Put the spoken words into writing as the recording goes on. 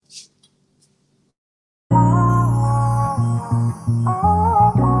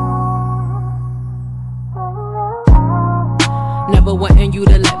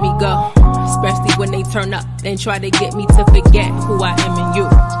turn up and try to get me to forget who I am in you.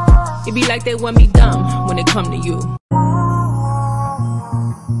 It be like they want me dumb when it come to you.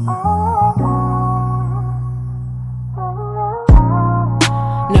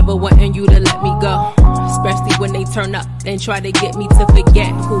 Never wanting you to let me go, especially when they turn up and try to get me to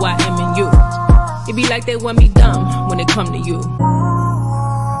forget who I am in you. It be like they want me dumb when it come to you.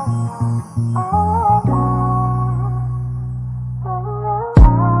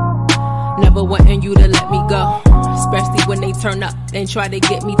 Never wanting you to let me go, especially when they turn up and try to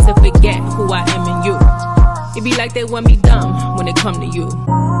get me to forget who I am in you. It be like they want me dumb when it come to you.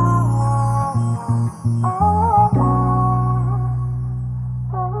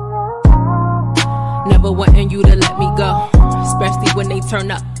 Never wanting you to let me go, especially when they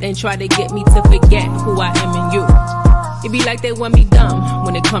turn up and try to get me to forget who I am in you. It be like they want me dumb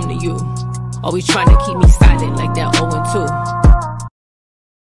when it come to you. Always trying to keep me silent like that 0 and 2.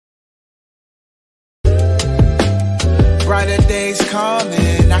 Brighter days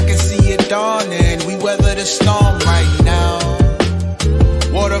coming, I can see it dawning. We weather the storm right now.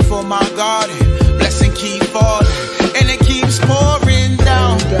 Water for my garden, blessing keep falling, and it keeps pouring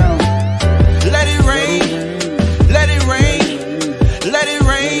down. Let it rain, let it rain, let it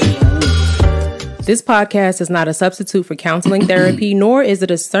rain. This podcast is not a substitute for counseling therapy, nor is it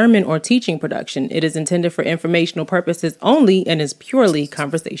a sermon or teaching production. It is intended for informational purposes only and is purely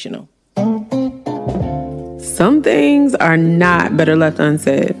conversational. Some things are not better left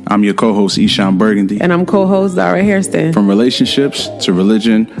unsaid. I'm your co-host, Eshawn Burgundy. And I'm co-host, Zara Hairston. From relationships to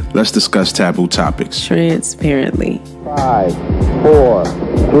religion, let's discuss taboo topics. Transparently. 5, 4,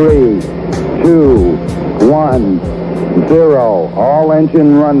 3, 2, 1, 0. All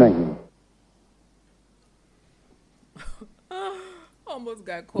engine running. Almost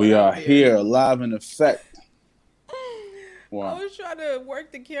got caught. We are here, live in effect. Wow. I was trying to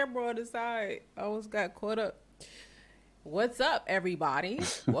work the camera on the side. I almost got caught up. What's up, everybody?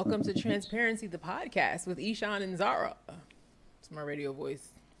 Welcome to Transparency, the podcast with Eshawn and Zara. It's my radio voice.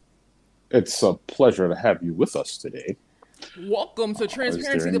 It's a pleasure to have you with us today. Welcome to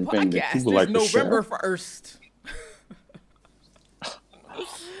Transparency, the podcast. It's like November 1st.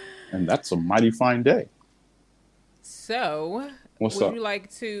 And that's a mighty fine day. So, What's would up? you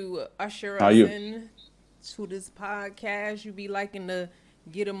like to usher How us you? in to this podcast? You be liking to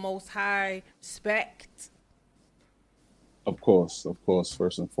get a most high respect. Of course,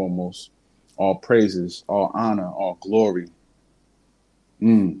 first and foremost, all praises, all honor, all glory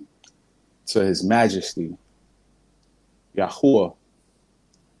to His Majesty, Yahuwah,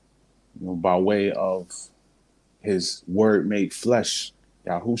 by way of His Word made flesh,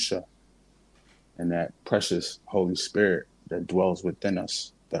 Yahusha, and that precious Holy Spirit that dwells within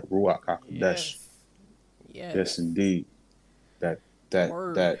us, that Ruach HaKodesh. Yes, indeed. That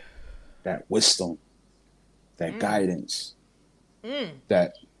wisdom, that guidance,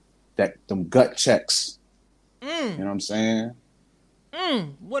 that them gut checks. You know what I'm saying?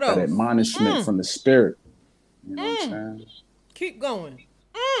 What else? That admonishment from the Spirit. You know what I'm saying? Keep going.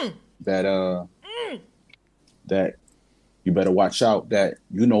 That you better watch out. That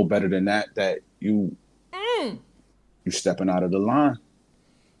you know better than that. That you stepping out of the line.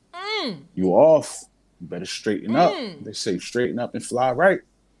 You off. You better straighten up. They say straighten up and fly right.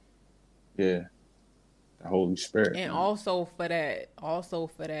 Yeah. The Holy Spirit. And also for that,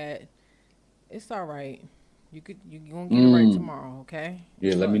 it's all right. You're gonna get it right tomorrow, okay?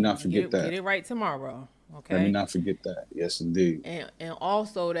 Yeah, let me not forget that. Get it right tomorrow, okay? Let me not forget that. Yes, indeed. And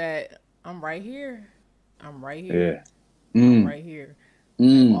also that I'm right here. Yeah. I'm right here.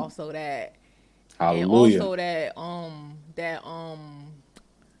 And also that. Hallelujah. And also that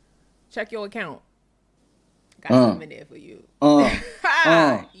check your account. Got something in there for you.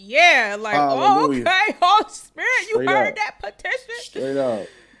 Yeah, like, hallelujah. Okay, Holy Spirit, you Straight heard up. that petition?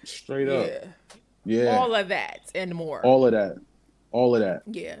 Straight up. Yeah. All of that and more. All of that.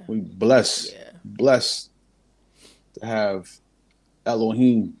 Yeah. We blessed to have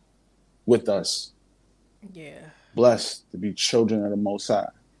Elohim with us. Yeah. Blessed to be children of the Most High.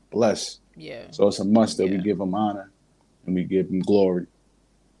 Blessed. Yeah. So it's a must that we give him honor and we give him glory.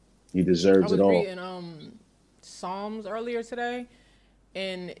 He deserves it all. I was reading Psalms earlier today,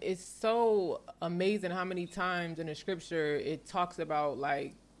 and it's so amazing how many times in the scripture it talks about,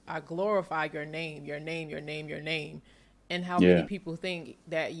 like, I glorify your name, and how many people think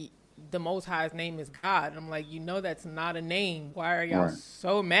that the Most High's name is God. I'm like, that's not a name. Why are y'all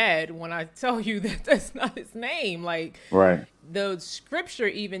so mad when I tell you that that's not his name? Like, the scripture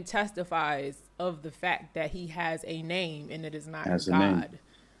even testifies of the fact that he has a name, and it is not God.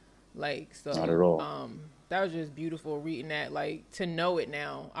 Like, so not at all. that was just beautiful reading that, like, to know it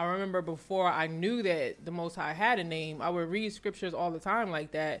now. I remember before I knew that the Most High had a name, I would read scriptures all the time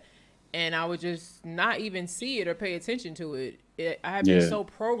like that, and I would just not even see it or pay attention to it. I had been so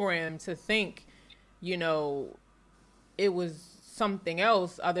programmed to think, you know, it was something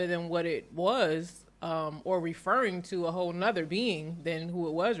else other than what it was, or referring to a whole nother being than who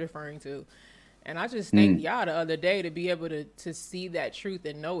it was referring to. And I just thanked Yah the other day to be able to see that truth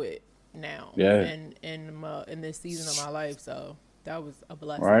and know it now. And in this season of my life. So that was a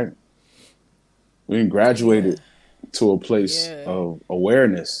blessing. Right. We graduated to a place of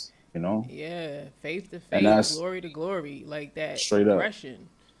awareness, you know? Yeah. Faith to faith, glory to glory. Like that straight progression.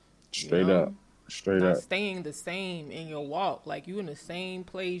 Straight up. Straight Not up. staying the same in your walk. Like you in the same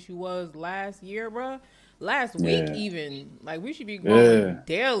place you was last year, bro. Last week even. Like we should be growing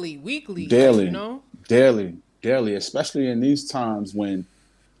daily, weekly. Daily. Like, you know? Daily. Especially in these times when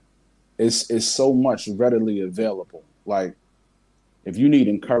it's so much readily available. Like if you need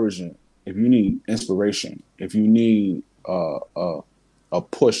encouragement, if you need inspiration, if you need a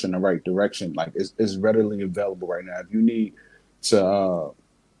push in the right direction, like it's readily available right now. If you need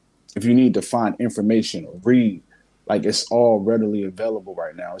to find information or read, like it's all readily available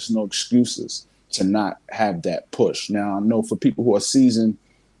right now. It's no excuses to not have that push. Now, I know for people who are seasoned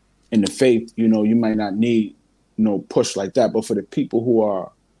in the faith, you know, you might not need no push like that. But for the people who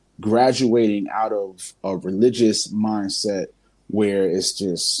are graduating out of a religious mindset where it's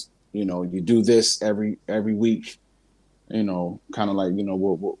just, you know, you do this every week, you know, kind of like, you know,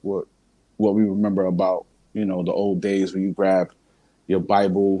 what we remember about, you know, the old days when you grab your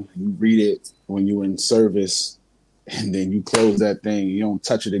Bible, you read it when you're in service, and then you close that thing. You don't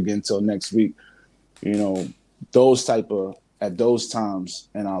touch it again till next week. You know, at those times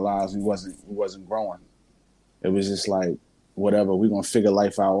in our lives, we wasn't growing. It was just like, whatever, we're gonna figure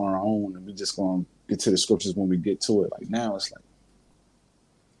life out on our own, and we just gonna get to the scriptures when we get to it. Like now, it's like,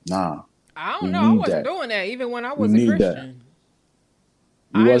 nah. I don't know. I wasn't doing that even when I was a Christian.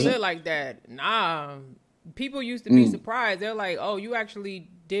 I didn't live like that. Nah. People used to be surprised. They're like, "Oh, you actually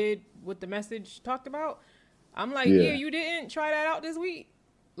did what the message talked about?" I'm like, "Yeah, you didn't try that out this week."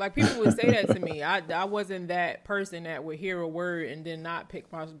 Like people would say that to me. I wasn't that person that would hear a word and then not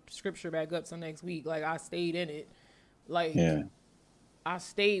pick my scripture back up till next week. Like I stayed in it. Like I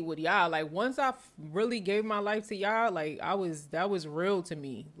stayed with Yah. Like once I really gave my life to Yah, like that was real to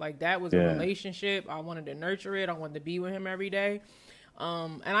me. Like that was a relationship. I wanted to nurture it. I wanted to be with him every day.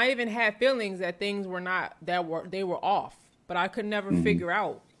 And I even had feelings that things were not, they were off, but I could never figure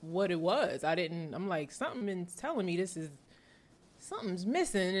out what it was. I'm like, something's telling me something's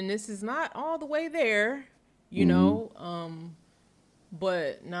missing and this is not all the way there, you know?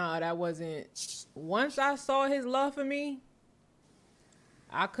 But nah, that wasn't, once I saw his love for me,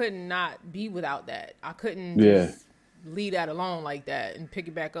 I could not be without that. I couldn't just leave that alone like that and pick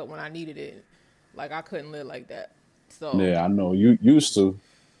it back up when I needed it. Like I couldn't live like that. So yeah, I know you used to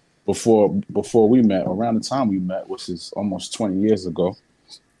before we met, around the time we met, which is almost 20 years ago,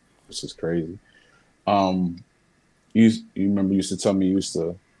 which is crazy. You remember you used to tell me you used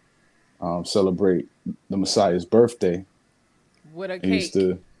to celebrate the Messiah's birthday. With a cake.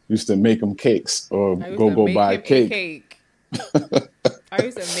 Used to make him cakes or go buy a cake. I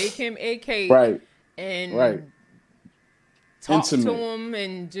used to make him a cake. Right. And talk to him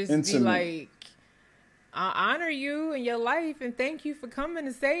and just be like, I honor you and your life and thank you for coming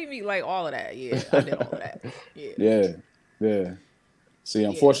to save me. Like all of that. Yeah, I did all of that. Yeah. See,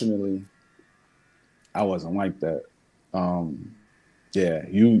 unfortunately, I wasn't like that.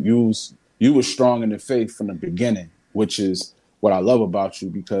 You were strong in the faith from the beginning, which is what I love about you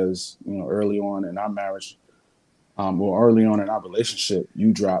because, you know, early on in our marriage, early on in our relationship,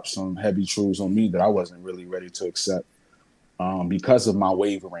 you dropped some heavy truths on me that I wasn't really ready to accept because of my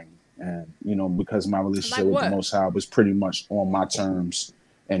wavering. And, you know, because my relationship with the Most High was pretty much on my terms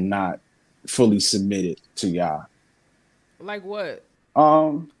and not fully submitted to Yah. Like what? I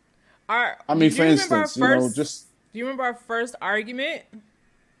mean, for instance, do you remember our first argument?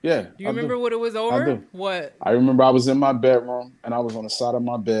 Yeah. Do you remember what it was over? I do. What? I remember I was in my bedroom and I was on the side of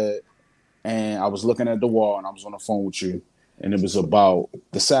my bed and I was looking at the wall and I was on the phone with you and it was about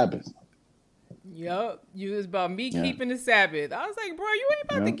the Sabbath. Yup. You was about me keeping the Sabbath. I was like, bro, you ain't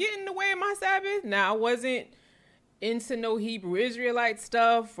about to get in the way of my Sabbath. Now, I wasn't into no Hebrew Israelite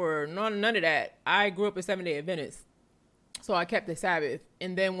stuff or none of that. I grew up a 7-day Adventist. So I kept the Sabbath.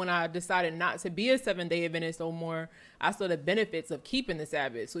 And then when I decided not to be a 7-day Adventist no more, I saw the benefits of keeping the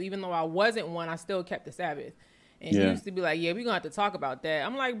Sabbath. So even though I wasn't one, I still kept the Sabbath. And he used to be like, yeah, we're going to have to talk about that.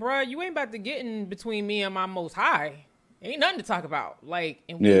 I'm like, bro, you ain't about to get in between me and my Most High. Ain't nothing to talk about. Like,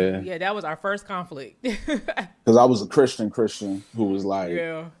 and Yeah. that was our first conflict. Because I was a Christian who was like,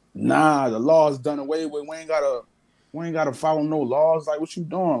 Yeah. nah, the law's done away with. We ain't gotta follow no laws. Like, what you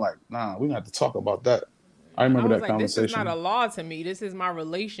doing? Like, nah, we gonna have to talk about that. I I remember was that like, this is not a conversation. law to me. This is my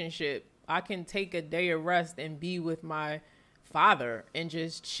relationship. I can take a day of rest and be with my father and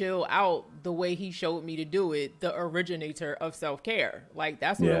just chill out the way he showed me to do it, the originator of self-care. Like,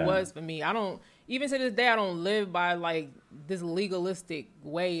 that's what it Yeah. was for me. I don't, even to this day, I don't live by like this legalistic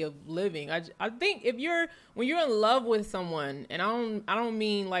way of living. I think when you're in love with someone, and I don't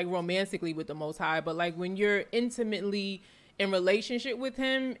mean like romantically with the Most High, but like when you're intimately in relationship with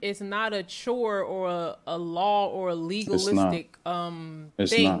him, it's not a chore or a law or a It's not. legalistic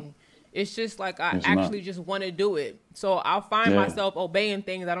It's thing. not. It's just like I It's actually not. just want to do it. So I'll find Yeah. myself obeying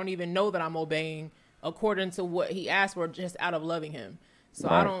things I don't even know that I'm obeying according to what he asked for, just out of loving him. So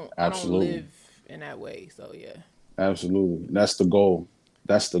Right. I don't Absolutely. live in that way. So yeah. Absolutely. That's the goal.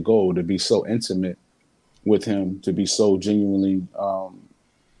 That's the goal, to be so intimate with him, to be so genuinely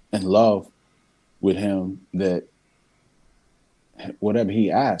in love with him that whatever he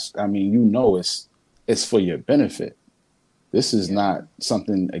asks, I mean, it's for your benefit. This is Yeah. not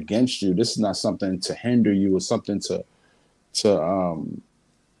something against you. This is not something to hinder you or something to um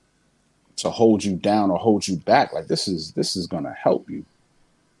to hold you down or hold you back. Like, this is gonna help you,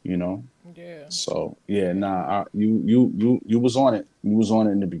 you know. Yeah. So yeah, nah, you was on it. You was on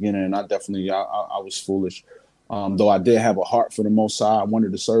it in the beginning, and I was foolish. Though I did have a heart for the Most High, I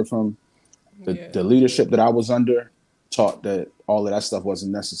wanted to serve him. Yeah. The leadership that I was under taught that all of that stuff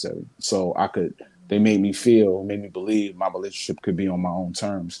wasn't necessary. So they made me believe my relationship could be on my own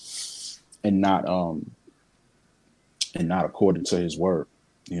terms and not according to his word,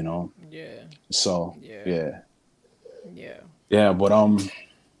 you know? Yeah. So Yeah. yeah. Yeah. Yeah, but what do you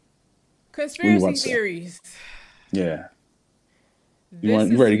Conspiracy want to say? theories. Yeah. This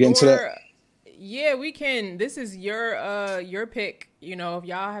You is ready to get into that? yeah, we can. This is your pick. You know, if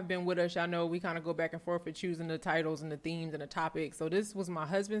y'all have been with us, y'all know we kind of go back and forth with choosing the titles and the themes and the topics. So this was my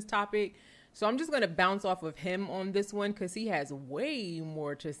husband's topic. So I'm just going to bounce off of him on this one because he has way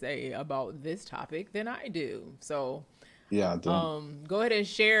more to say about this topic than I do. So Yeah, I do. go ahead and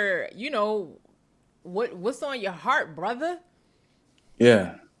share, you know, what's on your heart, brother?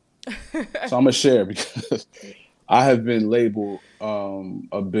 Yeah. So I'm gonna share because I have been labeled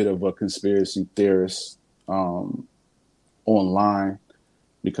a bit of a conspiracy theorist online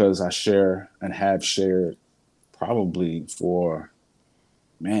because I share and have shared probably for,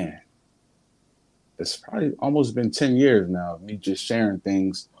 man, it's probably almost been 10 years now of me just sharing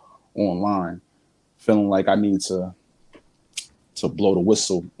things online, feeling like I need to blow the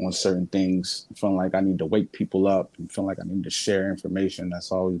whistle on certain things, feeling like I need to wake people up and feeling like I need to share information.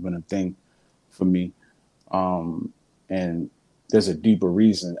 That's always been a thing for me. And there's a deeper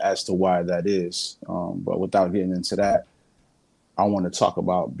reason as to why that is. But without getting into that, I want to talk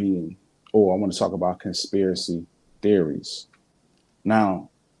about conspiracy theories. Now,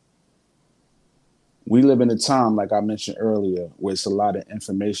 we live in a time, like I mentioned earlier, where it's a lot of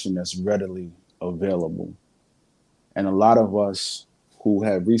information that's readily available. And a lot of us who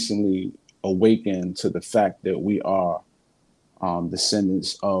have recently awakened to the fact that we are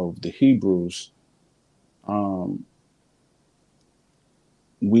descendants of the Hebrews,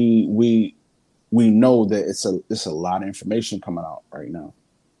 we know that it's a lot of information coming out right now.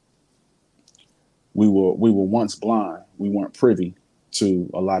 We were once blind. We weren't privy to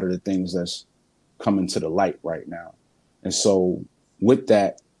a lot of the things that's coming to the light right now. And so with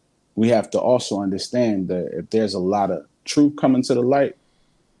that, we have to also understand that if there's a lot of truth coming to the light,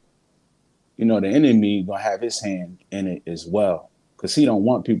 you know, the enemy gonna have his hand in it as well, because he don't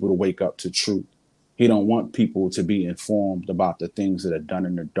want people to wake up to truth. He don't want people to be informed about the things that are done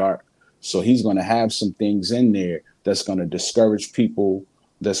in the dark. So he's going to have some things in there that's going to discourage people,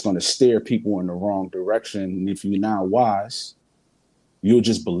 that's going to steer people in the wrong direction. And if you're not wise, you'll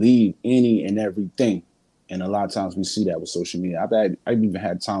just believe any and everything. And a lot of times we see that with social media. I've even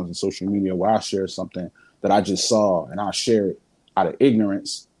had times in social media where I share something that I just saw and I share it out of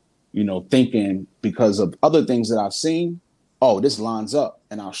ignorance, you know, thinking because of other things that I've seen, oh, this lines up,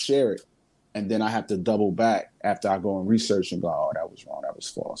 and I'll share it. And then I have to double back after I go and research and go, oh, that was wrong, that was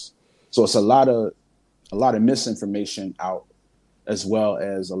false. So it's a lot of misinformation out, as well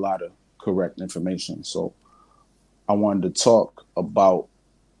as a lot of correct information. So I wanted to talk about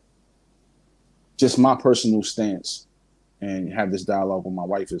just my personal stance and have this dialogue with my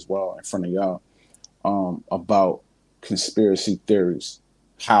wife as well in front of y'all about conspiracy theories,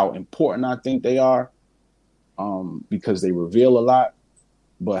 how important I think they are, because they reveal a lot,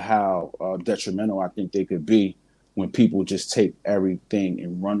 but how detrimental I think they could be when people just take everything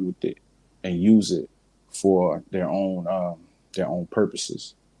and run with it and use it for their own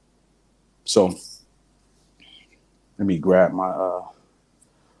purposes. So let me grab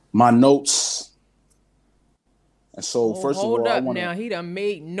my notes. And so first of all, hold up now. He done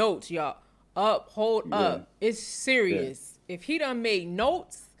made notes, y'all. Hold up. It's serious. Yeah. If he done made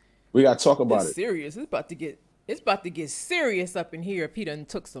notes, we gotta talk about it. Serious. It's about to get serious up in here if he done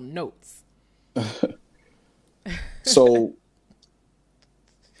took some notes. So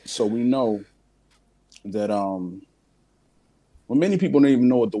we know that well, many people don't even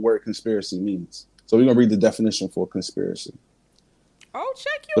know what the word conspiracy means. So we're gonna read the definition for conspiracy. Oh,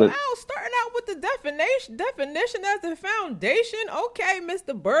 check you out. Starting out with the definition as the foundation. Okay,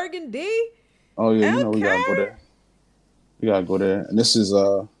 Mr. Burgundy. Oh yeah, you know we gotta go there. We gotta go there. And this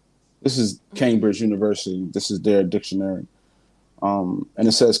is Cambridge University. This is their dictionary. And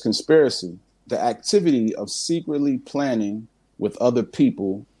it says conspiracy, the activity of secretly planning with other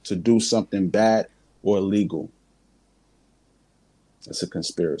people to do something bad or illegal. That's a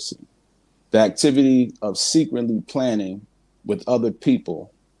conspiracy. The activity of secretly planning with other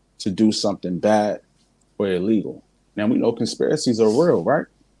people to do something bad or illegal. Now we know conspiracies are real, right?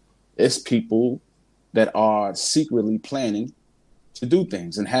 It's people that are secretly planning to do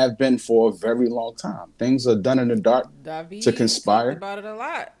things and have been for a very long time. Things are done in the dark to conspire. Talked about it a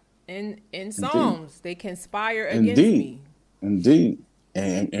lot in Psalms. They conspire against me. Indeed.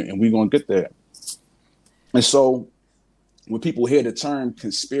 And we're going to get there. And so when people hear the term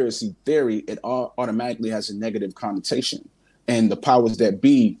conspiracy theory, it automatically has a negative connotation. And the powers that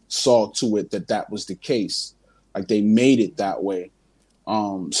be saw to it that was the case. Like they made it that way.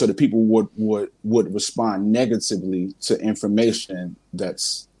 So that people would respond negatively to information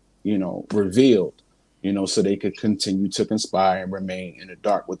that's, revealed, so they could continue to conspire and remain in the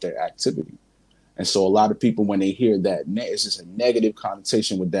dark with their activity. And so a lot of people, when they hear that, it's just a negative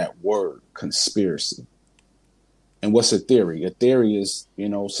connotation with that word, conspiracy. And what's a theory? A theory is,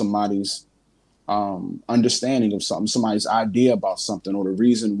 somebody's understanding of something, somebody's idea about something, or the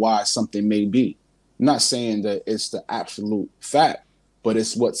reason why something may be. I'm not saying that it's the absolute fact, but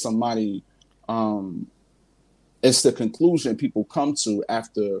it's what somebody, it's the conclusion people come to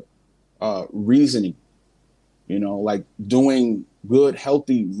after reasoning, like doing good,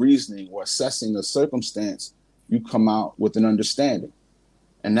 healthy reasoning or assessing a circumstance, you come out with an understanding.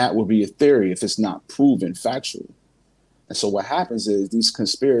 And that would be a theory if it's not proven factually. And so what happens is these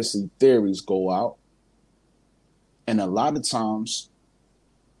conspiracy theories go out. And a lot of times,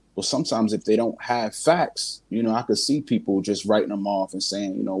 well, sometimes if they don't have facts, I could see people just writing them off and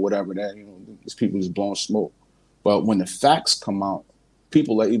saying, whatever that, these people just blowing smoke. But when the facts come out,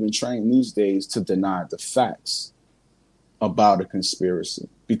 people are even trained these days to deny the facts about a conspiracy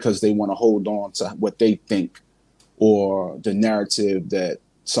because they want to hold on to what they think or the narrative that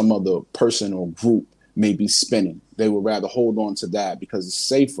some other person or group may be spinning. They would rather hold on to that because it's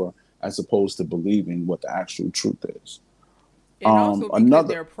safer as opposed to believing what the actual truth is. And also because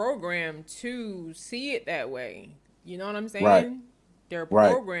they're programmed to see it that way. You know what I'm saying? Right. They're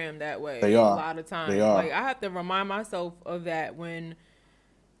programmed that way. They are. A lot of times. They are. Like I have to remind myself of that when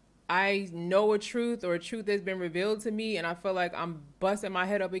I know a truth or a truth that's been revealed to me and I feel like I'm busting my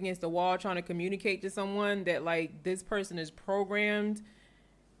head up against the wall trying to communicate to someone that like this person is programmed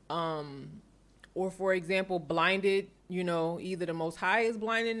or for example blinded, either the Most High is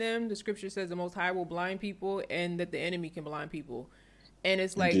blinding them. The scripture says the Most High will blind people and that the enemy can blind people. And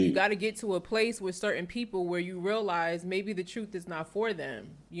it's like, you got to get to a place with certain people where you realize maybe the truth is not for them.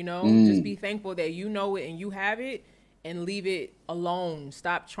 Just be thankful that you know it and you have it and leave it alone.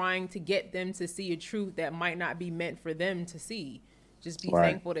 Stop trying to get them to see a truth that might not be meant for them to see. Just be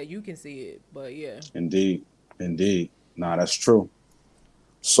thankful that you can see it. But yeah. Indeed. Nah, that's true.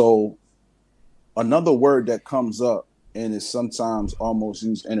 So another word that comes up and is sometimes almost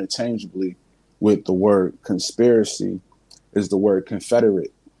used interchangeably with the word conspiracy is the word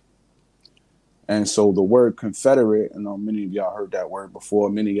Confederate. And so the word Confederate, I know many of y'all heard that word before.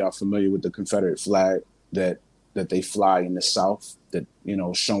 Many of y'all familiar with the Confederate flag that they fly in the South, that,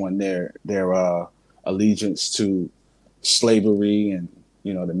 showing their allegiance to slavery and,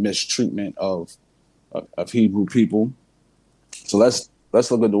 the mistreatment of Hebrew people. So let's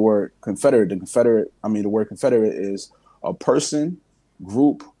look at the word Confederate. The word Confederate is a person,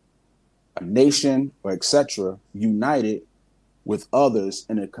 group, a nation, or etc. united with others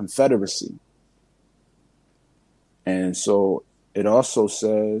in a confederacy. And so it also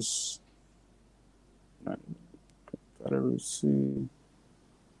says confederacy.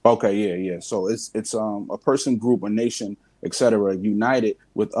 Okay, yeah. So it's a person, group, a nation, etc. united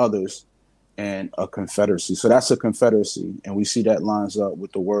with others and a confederacy. So that's a confederacy. And we see that lines up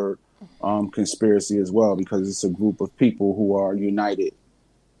with the word conspiracy as well, because it's a group of people who are united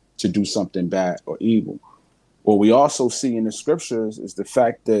to do something bad or evil. What we also see in the scriptures is the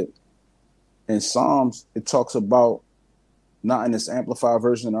fact that in Psalms, it talks about, not in this amplified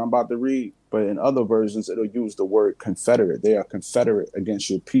version that I'm about to read, but in other versions, it'll use the word confederate. They are confederate against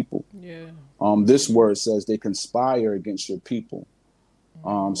your people. Yeah. This word says they conspire against your people.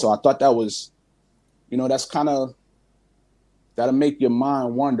 So I thought that was, that's kind of, that'll make your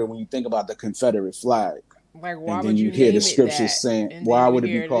mind wonder when you think about the Confederate flag. Like, why and would then you hear name the scriptures saying, why would it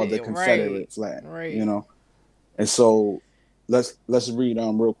be called the Confederate flag? Right. And so let's read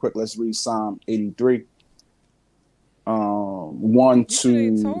real quick. Let's read Psalm 83. 1,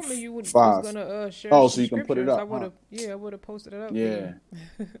 2, told me you 5. Was gonna, share so you can put it up. I would have posted it up. Yeah.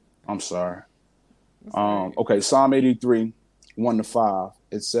 I'm sorry. Right. Okay, Psalm 83, 1 to 5.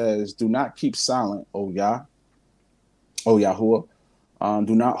 It says, "Do not keep silent, O Yah, O Yahuwah.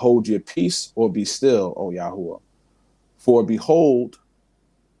 Do not hold your peace or be still, O Yahuwah. For behold,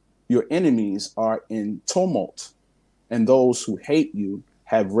 your enemies are in tumult, and those who hate you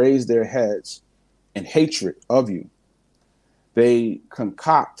have raised their heads in hatred of you. They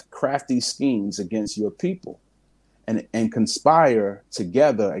concoct crafty schemes against your people and conspire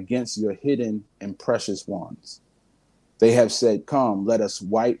together against your hidden and precious ones. They have said, 'Come, let us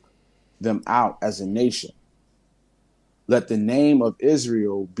wipe them out as a nation. Let the name of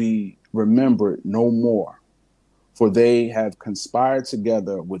Israel be remembered no more. For they have conspired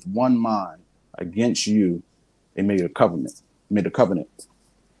together with one mind against you. They made a covenant.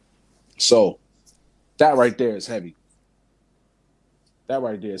 So that right there is heavy.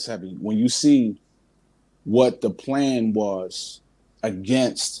 When you see what the plan was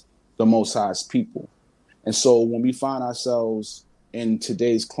against the Most High's people. And so when we find ourselves in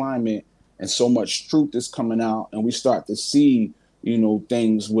today's climate and so much truth is coming out and we start to see,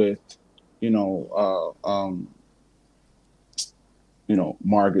 things with,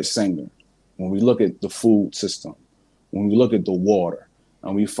 Margaret Sanger, when we look at the food system, when we look at the water,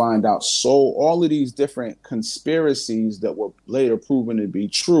 and we find out all of these different conspiracies that were later proven to be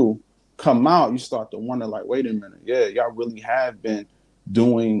true come out, you start to wonder, like, wait a minute, yeah, y'all really have been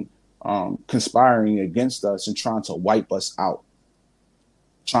doing, conspiring against us and trying to wipe us out.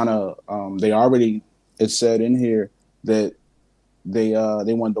 It said in here that they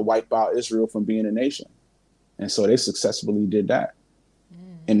wanted to wipe out Israel from being a nation. And so they successfully did that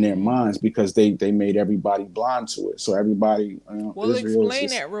in their minds because they made everybody blind to it. So everybody, well, explain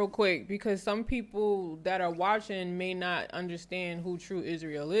that real quick, because some people that are watching may not understand who true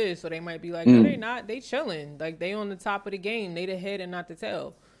Israel is. So they might be like, no, they're not. They chilling. Like, they on the top of the game. They the head and not the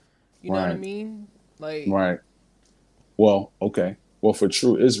tail. You know what I mean? Like, right. Well, okay. Well, for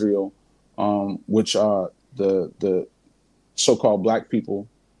true Israel, which are the so-called black people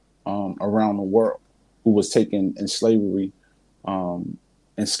around the world who was taken in slavery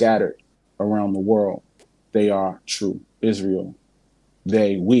and scattered around the world, they are true Israel.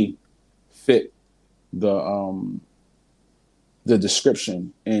 We fit the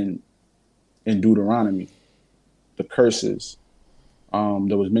description in Deuteronomy, the curses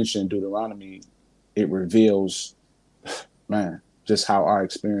that was mentioned in Deuteronomy. It reveals, man, just how our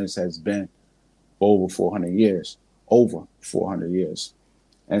experience has been for over 400 years.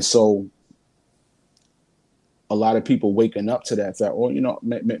 And so a lot of people waking up to that fact, or,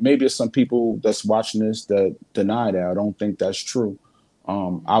 maybe there's some people that's watching this that deny that. I don't think that's true.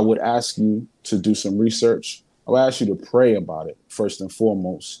 I would ask you to do some research. I would ask you to pray about it first and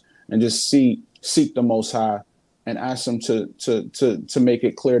foremost, and just seek the Most High and ask him to make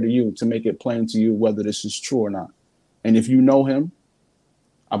it clear to you, to make it plain to you whether this is true or not. And if you know him,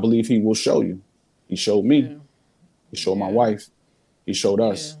 I believe he will show you. He showed me. Yeah. He showed my wife. He showed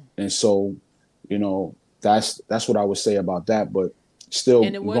us. Yeah. And so, that's what I would say about that. But still,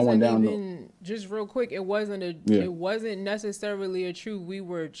 and it wasn't going down. Just real quick, it wasn't necessarily a truth we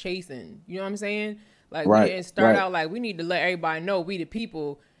were chasing. You know what I'm saying? Like, we didn't start out like, we need to let everybody know we the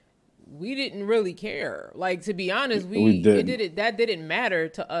people. We didn't really care. Like, to be honest, that didn't matter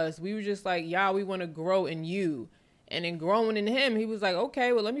to us. We were just like, y'all, we want to grow in you. And then growing in him, he was like,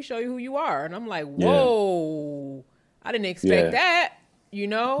 okay, well, let me show you who you are. And I'm like, whoa, I didn't expect that,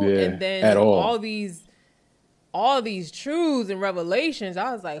 and then all these truths and revelations,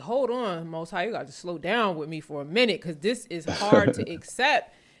 I was like, hold on, Most High, you got to slow down with me for a minute, because this is hard to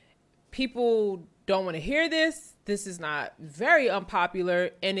accept. People don't want to hear this. This is not very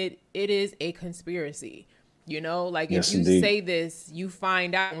unpopular, and it is a conspiracy. Like, yes, if you say this, you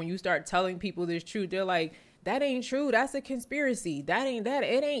find out when you start telling people this truth, they're like, that ain't true. That's a conspiracy. That ain't that.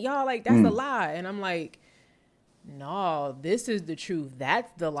 It ain't y'all. Like, that's a lie. And I'm like, no, this is the truth.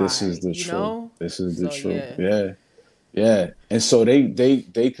 That's the lie. This is the you truth. know? This is the So, truth. Yeah. And so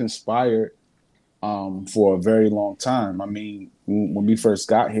they conspired for a very long time. I mean, when we first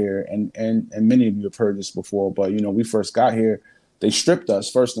got here, and many of you have heard this before, but we first got here, they stripped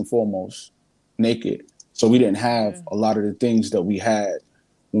us first and foremost naked. So we didn't have a lot of the things that we had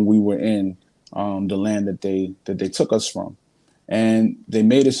when we were in the land that they took us from. And they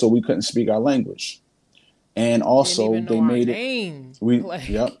made it so we couldn't speak our language. And also they made it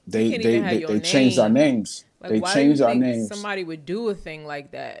they changed our names. Like, they why changed do you our think names. Somebody would do a thing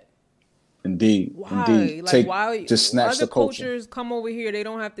like that. Indeed. Why? Indeed. Like, why? Just snatch other the culture. cultures come over here. They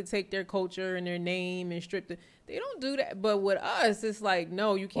don't have to take their culture and their name and strip it. They don't do that. But with us, it's like,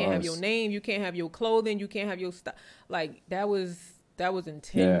 no, you can't have your name. You can't have your clothing. You can't have your stuff. Like, that was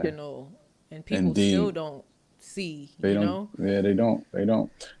intentional, and people still don't see. They don't. Know? Yeah, they don't. They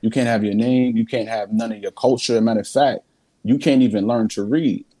don't. You can't have your name. You can't have none of your culture. Matter of fact, you can't even learn to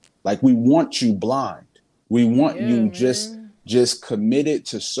read. Like, we want you blind. We want you just committed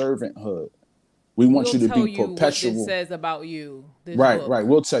to servanthood. We want you to be perpetual. What it says about you. Right. book.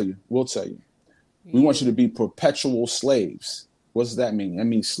 We'll tell you. We want you to be perpetual slaves. What does that mean? That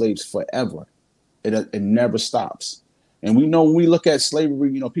means slaves forever. It never stops. And we know when we look at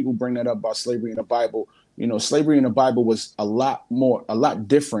slavery, people bring that up about slavery in the Bible. Slavery in the Bible was a lot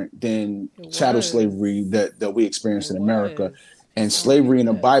different than chattel slavery that we experienced in America. And slavery in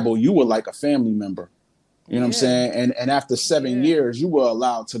the Bible, you were like a family member. You know what I'm saying? And after 7 years, you were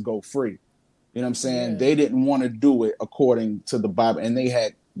allowed to go free. You know what I'm saying? They didn't want to do it according to the Bible. And they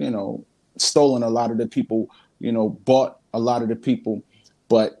had, stolen a lot of the people, bought a lot of the people,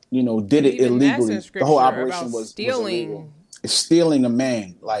 but, did it illegally. The whole operation was illegal. It's stealing a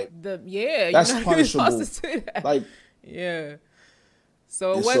man. Like, that's punishable. Like,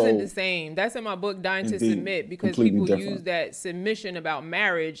 So it wasn't the same. That's in my book, Dying to Submit, because people use that submission about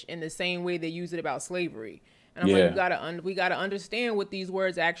marriage in the same way they use it about slavery. And I'm like, we gotta understand what these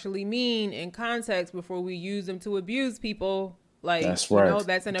words actually mean in context before we use them to abuse people. Like, that's right.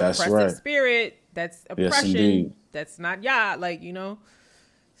 That's an oppressive spirit. That's oppression. That's not Yah. Like,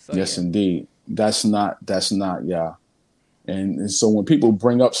 So, indeed. That's not Yah. And so when people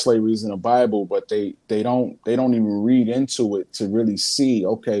bring up slavery in the Bible, but they don't even read into it to really see,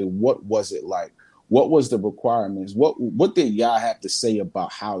 okay, what was it like? What was the requirements? What did Yah have to say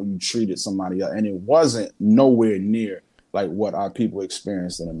about how you treated somebody else? And it wasn't nowhere near like what our people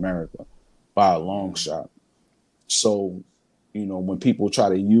experienced in America by a long shot. So, when people try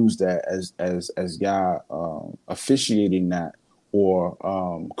to use that as Yah officiating that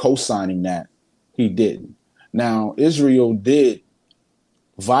or co-signing that, he didn't. Now, Israel did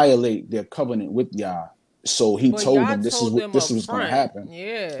violate their covenant with Yah. So he told them this was going to happen.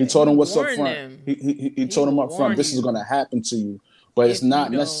 Yeah, he told them what's up front. He told them up front, this is going to happen to you. But it's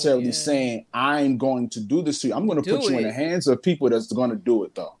not necessarily saying I'm going to do this to you. I'm going to put you in the hands of people that's going to do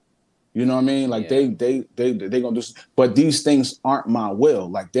it, though. You know what I mean? Like they going to do. But these things aren't my will.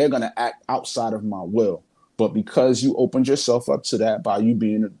 Like, they're going to act outside of my will. But because you opened yourself up to that by you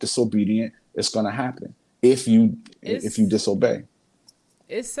being disobedient, it's going to happen if you disobey.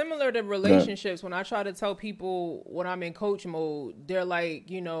 It's similar to relationships. When I try to tell people when I'm in coach mode, they're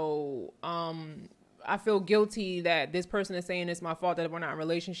like, I feel guilty that this person is saying it's my fault that we're not in a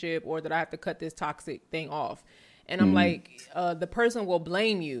relationship, or that I have to cut this toxic thing off. And I'm like, the person will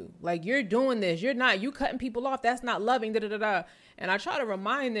blame you. Like, you're doing this. You're not. You cutting people off. That's not loving. And I try to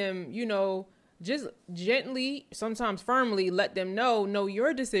remind them, just gently, sometimes firmly, let them know, no,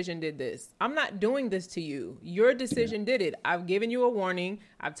 your decision did this. I'm not doing this to you. Your decision did it. I've given you a warning.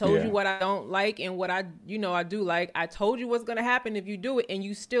 I've told you what I don't like and what I do like. I told you what's going to happen if you do it, and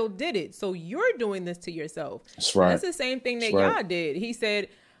you still did it. So you're doing this to yourself. That's right. That's the same thing that God did. He said,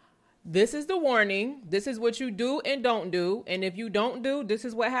 this is the warning. This is what you do and don't do. And if you don't do, this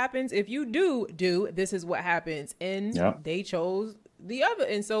is what happens. If you do, this is what happens. And they chose the other.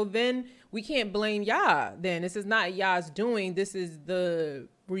 And so then we can't blame Yah. Then this is not Yah's doing. This is the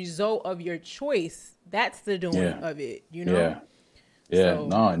result of your choice. That's the doing of it, Yeah. So,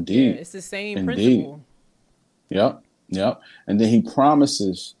 no, indeed. It's the same principle. Yep. And then he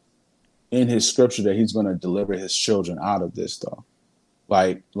promises in his scripture that he's going to deliver his children out of this, though.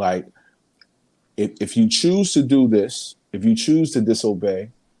 Like if you choose to do this, if you choose to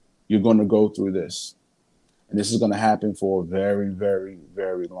disobey, you're going to go through this. And this is going to happen for a very, very,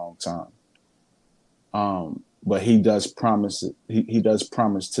 very long time. But he does promise it. He does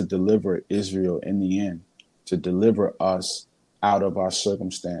promise to deliver Israel in the end, to deliver us out of our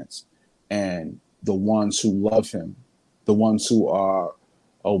circumstance. And the ones who love him, the ones who are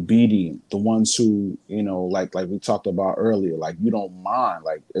obedient, the ones who, like we talked about earlier, like you don't mind,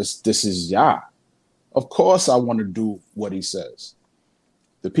 like this is Yah. Of course I want to do what he says.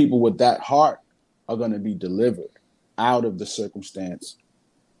 The people with that heart are going to be delivered out of the circumstance,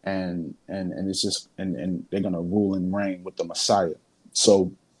 and it's just and they're going to rule and reign with the Messiah.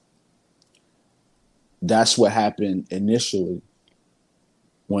 So that's what happened initially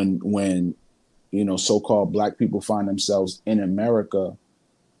when so-called black people find themselves in America.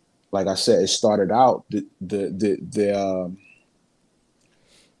 Like I said, it started out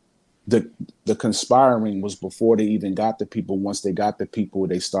the conspiring was before they even got the people. Once they got the people,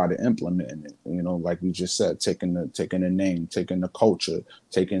 they started implementing it. Like we just said, taking the name, taking the culture,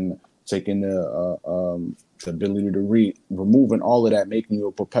 taking the ability to read, removing all of that, making you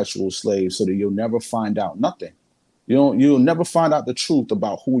a perpetual slave, so that you'll never find out nothing. You'll never find out the truth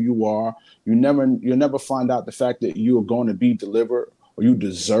about who you are. You'll never find out the fact that you are going to be delivered, or you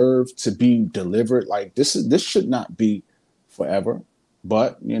deserve to be delivered. Like this should not be forever.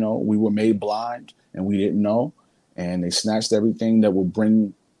 But, we were made blind and we didn't know, and they snatched everything that would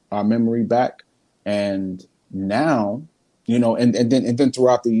bring our memory back. And now, and then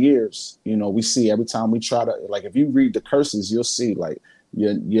throughout the years, we see every time we try to, like, if you read the curses, you'll see like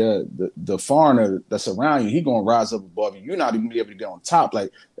the foreigner that's around you, he going to rise up above you. You're not even be able to get on top.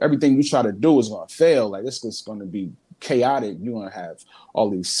 Like everything you try to do is going to fail. Like it's just going to be chaotic. You're going to have all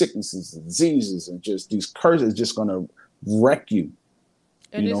these sicknesses and diseases, and just these curses just going to wreck you.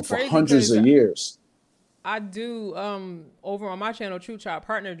 And for hundreds of years. I do over on my channel, True Child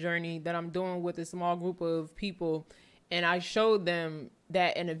Partner Journey, that I'm doing with a small group of people, and I showed them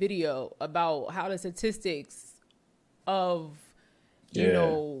that in a video about how the statistics of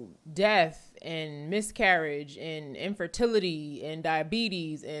death and miscarriage and infertility and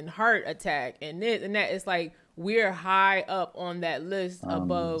diabetes and heart attack and this and that, it's like we're high up on that list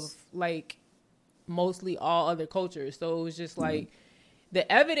above like mostly all other cultures. So it was just like the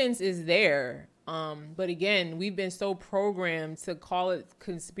evidence is there. But again, we've been so programmed to call it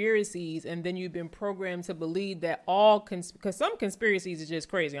conspiracies, and then you've been programmed to believe that because some conspiracies are just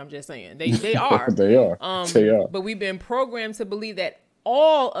crazy. I'm just saying they are. They are. They are. But we've been programmed to believe that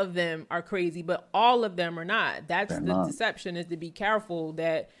all of them are crazy, but all of them are not. That's the deception, is to be careful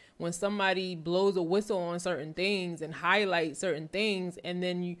that when somebody blows a whistle on certain things and highlights certain things, and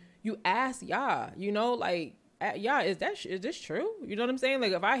then you ask Yah, like, yeah, is this true? You know what I'm saying?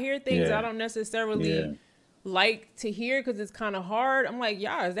 Like if I hear things I don't necessarily like to hear because it's kind of hard, I'm like,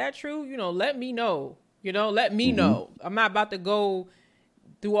 yeah, is that true? Let me know. Let me know. I'm not about to go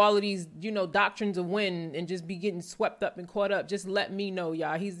through all of these, doctrines of wind and just be getting swept up and caught up. Just let me know,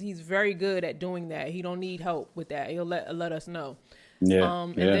 y'all. He's very good at doing that. He don't need help with that. He'll let us know.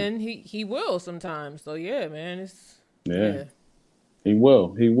 And then he will sometimes. So yeah, man, He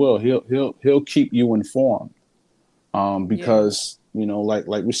will. He'll keep you informed. Because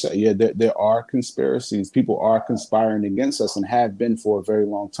like we said, there are conspiracies. People are conspiring against us and have been for a very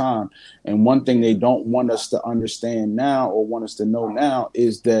long time. And one thing they don't want us to understand now, or want us to know now,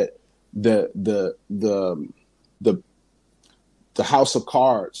 is that the house of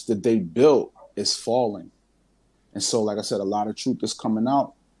cards that they built is falling. And so, like I said, a lot of truth is coming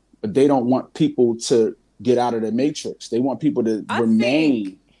out, but they don't want people to get out of the matrix. They want people to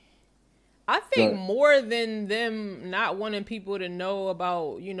remain. I think more than them not wanting people to know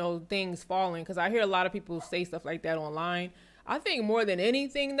about, things falling, because I hear a lot of people say stuff like that online. I think more than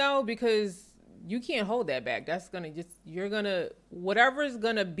anything, though, because you can't hold that back. That's going to whatever is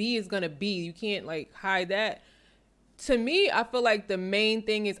going to be is going to be. You can't hide that. To me, I feel like the main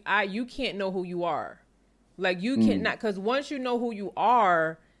thing is you can't know who you are. Like you cannot, because once you know who you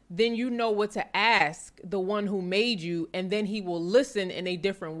are, then you know what to ask the one who made you, and then he will listen in a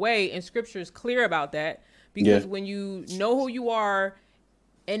different way. And scripture is clear about that, because when you know who you are,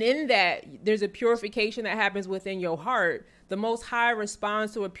 and in that there's a purification that happens within your heart, the Most High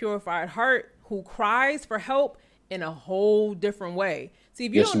responds to a purified heart who cries for help in a whole different way. See,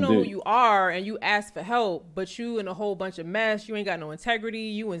 if you don't know who you are and you ask for help, but you in a whole bunch of mess, you ain't got no integrity,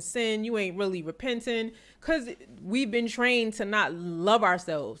 you in sin, you ain't really repenting, because we've been trained to not love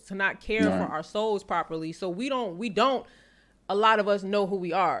ourselves, to not care for our souls properly. So we don't, a lot of us know who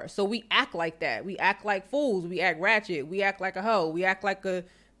we are. So we act like that. We act like fools. We act ratchet. We act like a hoe. We act like a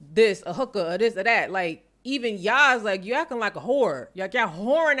hooker, a this or that. Like, even Yah's like, you acting like a whore. Like y'all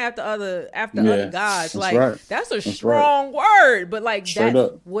whoring after other gods. Like that's a strong word, but like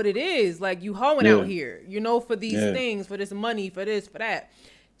that's what it is. Like you hoeing out here, for these things, for this money, for this, for that.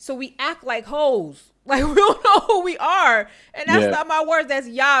 So we act like hoes. Like, we don't know who we are. And that's Yeah. not my words. That's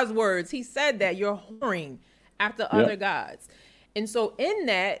Yah's words. He said that you're whoring after other gods. And so in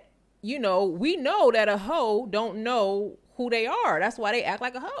that, you know, we know that a hoe don't know who they are. That's why they act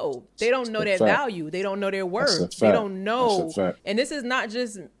like a hoe. They don't know their value. They don't know their worth. They don't know. And this is not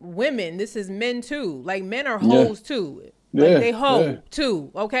just women. This is men too. Like, men are hoes too. Like, they hoe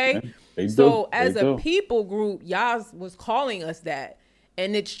too. Okay. They so as a people group, Yah was calling us that.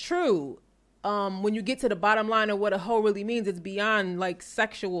 And it's true. When you get to the bottom line of what a hoe really means, it's beyond like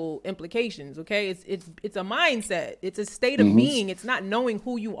sexual implications. Okay, it's a mindset. It's a state of being. It's not knowing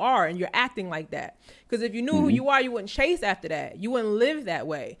who you are and you're acting like that. Because if you knew who you are, you wouldn't chase after that. You wouldn't live that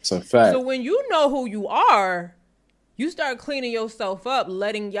way. It's a fact. So when you know who you are, you start cleaning yourself up,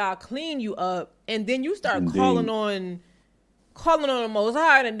 letting Yah clean you up, and then you start calling on the Most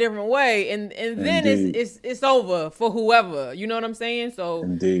High in a different way, and then it's over for whoever. You know what I'm saying? So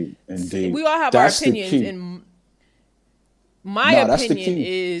indeed, we all have our opinions, and my opinion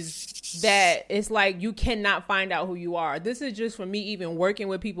is that it's like you cannot find out who you are. This is just for me, even working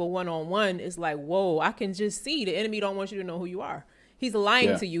with people one-on-one. It's like, whoa, I can just see the enemy don't want you to know who you are. He's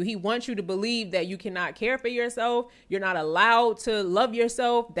lying to you. He wants you to believe that you cannot care for yourself. You're not allowed to love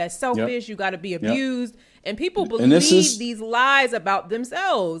yourself. That's selfish. You got to be abused. And people believe these lies about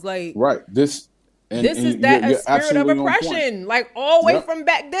themselves. Like, this is that a spirit of oppression, like all the way from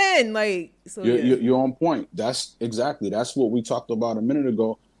back then. Like, so you're on point. That's what we talked about a minute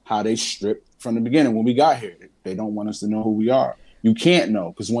ago. How they stripped from the beginning when we got here. They don't want us to know who we are. You can't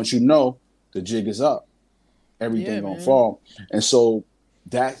know, because once you know, the jig is up. Everything gonna fall. And so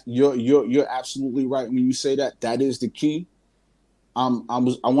that you're absolutely right when you say that. That is the key. I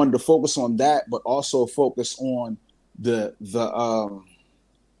wanted to focus on that, but also focus on the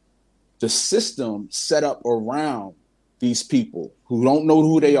system set up around these people who don't know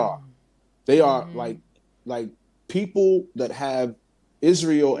who they are. They are like people that have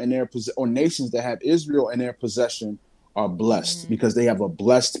Israel in their or nations that have Israel in their possession are blessed because they have a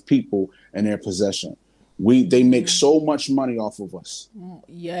blessed people in their possession. They make so much money off of us.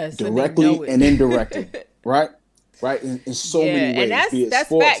 Yes, directly and indirectly, right? In so many ways. And that's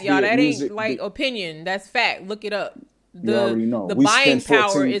sports, fact, y'all. That music, ain't like opinion. That's fact. Look it up. You already know. The buying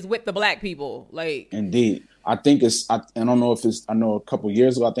power is with the black people. Like, indeed. I think I don't know if it's. I know a couple of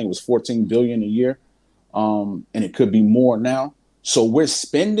years ago, I think it was 14 billion a year, and it could be more now. So we're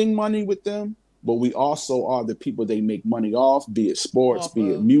spending money with them. But we also are the people they make money off, be it sports,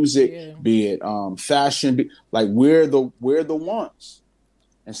 be it music, be it fashion. We're the ones.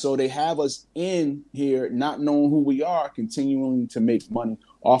 And so they have us in here not knowing who we are, continuing to make money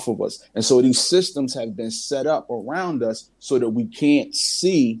off of us. And so these systems have been set up around us so that we can't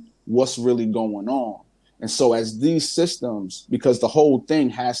see what's really going on. And so as these systems, because the whole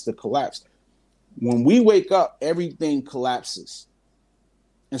thing has to collapse, when we wake up, everything collapses.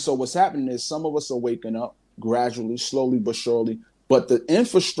 And so what's happening is some of us are waking up gradually, slowly but surely, but the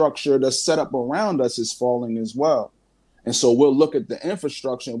infrastructure that's set up around us is falling as well. And so we'll look at the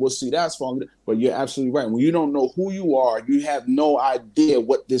infrastructure and we'll see that's falling. But you're absolutely right. When you don't know who you are, you have no idea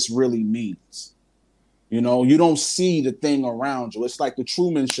what this really means. You know, you don't see the thing around you. It's like the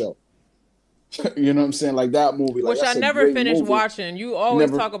Truman Show. You know what I'm saying? Like that movie. Which I never finished watching. You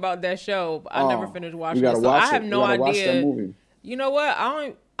always talk about that show, but I never finished watching it. So I have no idea. You know what?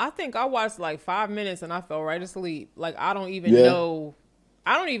 I think I watched like 5 minutes and I fell right asleep. Like, I don't even know.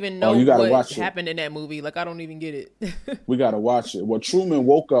 I don't even know what happened in that movie. Like, I don't even get it. We got to watch it. Well, Truman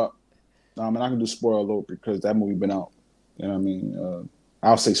woke up. And I can do spoiler alert because that movie been out. You know what I mean?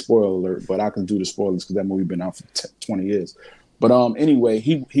 I'll say spoiler alert, but I can do the spoilers because that movie been out for 20 years. But anyway,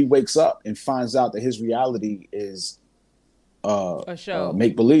 he wakes up and finds out that his reality is a show.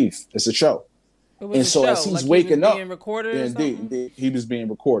 Make believe. It's a show. And so as he's waking up, indeed, he was being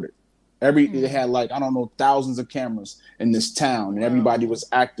recorded. They had like, I don't know, thousands of cameras in this town, and everybody was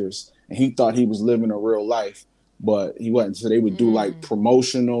actors, and he thought he was living a real life, but he wasn't. So they would do like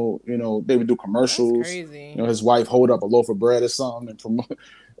promotional, they would do commercials. That's crazy. His wife hold up a loaf of bread or something and promote.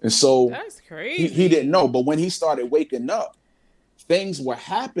 And so that's crazy. He didn't know, but when he started waking up, things were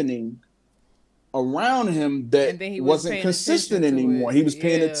happening around him that wasn't consistent anymore. He was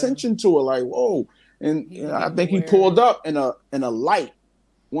paying attention to it, like, whoa. And I think he pulled up in a light.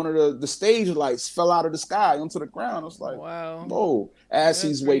 One of the stage lights fell out of the sky onto the ground. It's like, wow. Whoa, as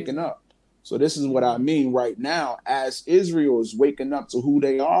he's waking up. So this is what I mean right now. As Israel is waking up to who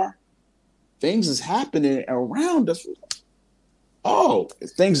they are, things is happening around us. Oh,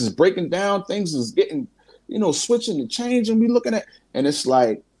 things is breaking down. Things is getting, switching and changing. We looking at, and it's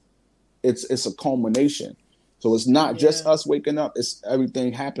like, it's a culmination. So it's not just us waking up, it's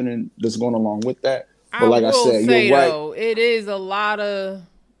everything happening that's going along with that. But like I said, you're right. Though, it is a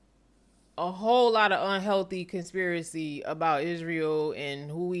whole lot of unhealthy conspiracy about Israel and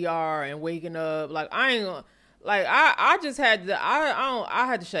who we are and waking up. Like I ain't gonna, like I just had to I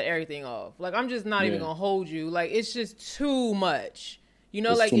had to shut everything off. Like I'm just not even gonna hold you. Like it's just too much. You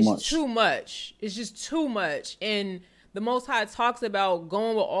know, it's too much. It's just too much. And the Most High talks about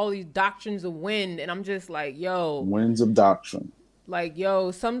going with all these doctrines of wind, and I'm just like, yo, winds of doctrine. Like,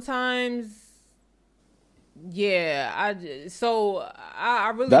 yo, sometimes, yeah. I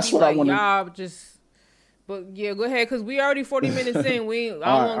really that's what like, I want. Y'all just, but yeah, go ahead, because we already 40 minutes in. I don't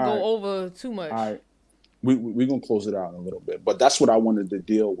want to go over too much. All right, we're gonna close it out in a little bit, but that's what I wanted to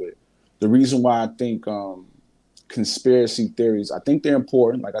deal with. The reason why I think conspiracy theories, I think they're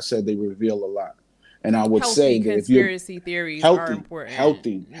important. Like I said, they reveal a lot. And I would say that if you're conspiracy theories are important.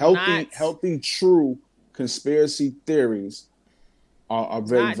 Healthy, true conspiracy theories are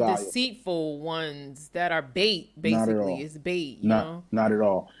very valuable. Not deceitful ones that are bait, basically. It's bait, you know? Not at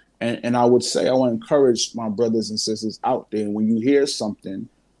all. And I would say, I want to encourage my brothers and sisters out there, when you hear something,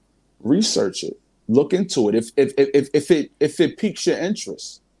 research it. Look into it. If it piques your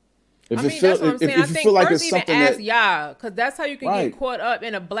interest. That's what I'm saying. I think first even ask Yah, because that's how you can get caught up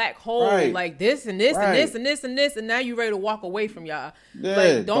in a black hole, like this and this and this and this and this, and now you're ready to walk away from Yah. Yeah,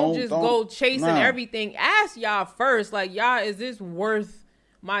 like don't go chasing everything. Ask Yah first, like, Yah, is this worth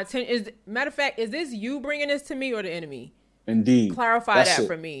my attention? Matter of fact, is this you bringing this to me or the enemy? Indeed. Clarify that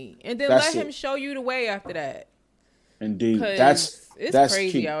for me, and then let him show you the way after that. Indeed, that's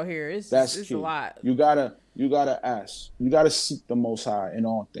crazy key. Out here. It's key. A lot. You gotta ask. You gotta seek the Most High in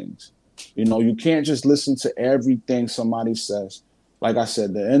all things. You know, you can't just listen to everything somebody says. Like I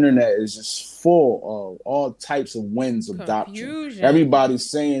said, the internet is just full of all types of winds of doctrine. Everybody's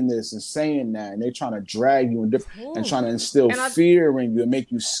saying this and saying that, and they're trying to drag you and trying to instill fear in you and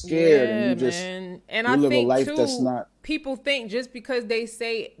make you scared. And you just live a life that's not. People think just because they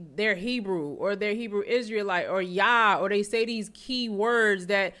say they're Hebrew or they're Hebrew Israelite or Yah, or they say these key words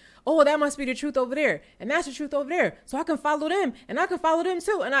that, oh, that must be the truth over there, and that's the truth over there, so I can follow them, and I can follow them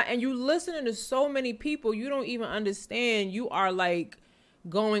too. And you listening to so many people, you don't even understand. You are like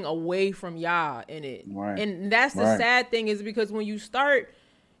going away from Yah in it. Right. And that's the sad thing, is because when you start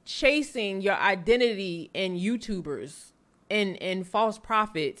chasing your identity in YouTubers and false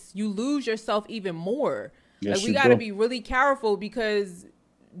prophets, you lose yourself even more. Yes, like we got to be really careful, because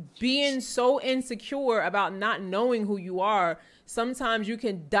being so insecure about not knowing who you are, sometimes you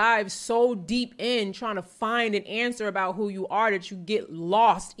can dive so deep in trying to find an answer about who you are that you get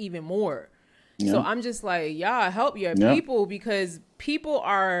lost even more. Yeah. So I'm just like, Yah, help your people, because people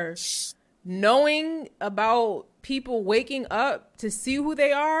are knowing about people waking up to see who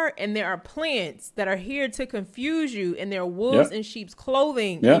they are, and there are plants that are here to confuse you, and they're wolves in sheep's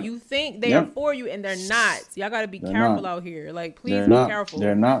clothing, and you think they are for you, and they're not. So y'all got to be careful out here. Like, please be careful.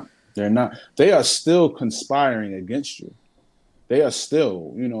 They're not. They are still conspiring against you. They are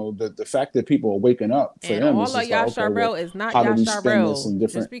still, you know, the fact that people are waking up for and them. All of Yasharel is not Yasharel.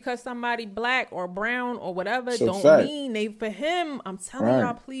 Just because somebody black or brown or whatever don't mean they for him. I'm telling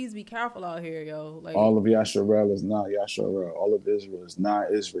y'all, please be careful out here, yo. Like, all of Yasharel is not Yasharel. All of Israel is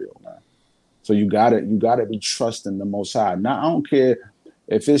not Israel, man. So you gotta be trusting the Most High. Now, I don't care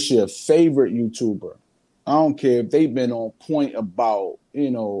if it's your favorite YouTuber. I don't care if they've been on point about, you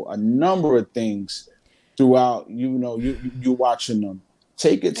know, a number of things throughout, you know, you watching them.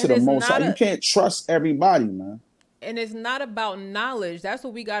 Take it to the Most High. You can't trust everybody, man. And it's not about knowledge. That's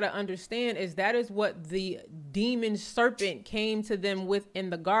what we got to understand, is that is what the demon serpent came to them with in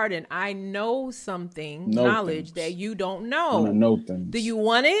the garden. I know something, knowledge that you don't know. I want to know things. Do you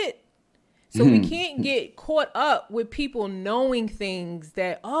want it? So we can't get caught up with people knowing things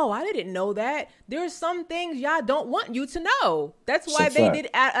that, oh, I didn't know that. There's some things y'all don't want you to know. That's why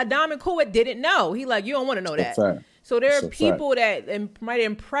Adam and Kuwait didn't know. He like, you don't want to know that. So there are people that might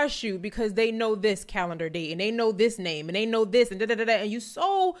impress you because they know this calendar date and they know this name and they know this and da-da-da-da. And you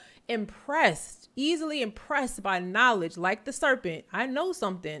so easily impressed by knowledge, like the serpent. I know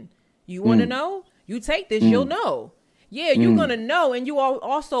something. You want to know? You take this, you'll know. Yeah, you're going to know, and you are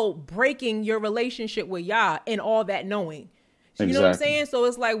also breaking your relationship with Yah in all that knowing. You know what I'm saying? So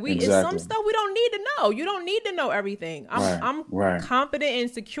it's like it's some stuff we don't need to know. You don't need to know everything. I'm confident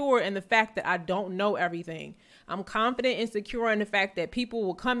and secure in the fact that I don't know everything. I'm confident and secure in the fact that people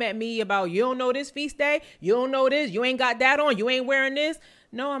will come at me about, you don't know this feast day, you don't know this, you ain't got that on, you ain't wearing this.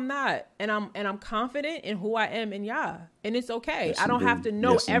 No, I'm not. And I'm confident in who I am in Yah. And it's okay. Yes, I don't have to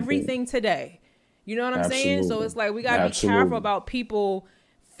know everything today. You know what I'm saying? So it's like we got to be careful about people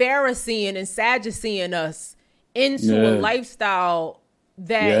Phariseeing and Sadduceeing us into a lifestyle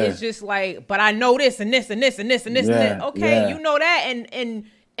that it's just like, but I know this and this and this and this and this and that. Okay, you know that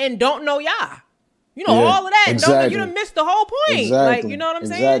and don't know Yah. You know all of that. Exactly. Don't, you done missed the whole point. Exactly. Like, you know what I'm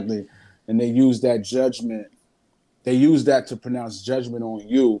saying? Exactly. And they use that judgment. They use that to pronounce judgment on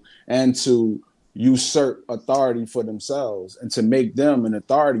you and to usurp authority for themselves and to make them an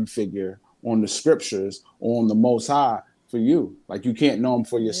authority figure on the scriptures, on the Most High for you. Like, you can't know them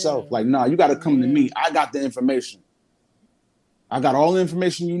for yourself. Like, nah, you got to come to me. I got the information. I got all the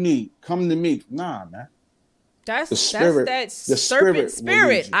information you need. Come to me. Nah, man. That's that serpent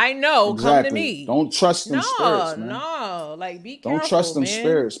spirit. I know. Exactly. Come to me. Don't trust them spirits, man. No, like, be careful. Don't trust them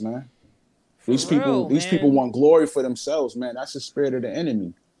spirits, man. These people want glory for themselves, man. That's the spirit of the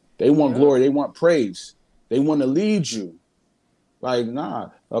enemy. They want glory. They want praise. They want to lead you. Like, nah,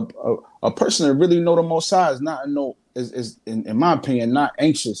 a person that really know the Most High is in my opinion, not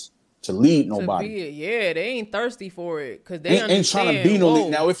anxious to lead nobody. They ain't thirsty for it because they ain't trying to be no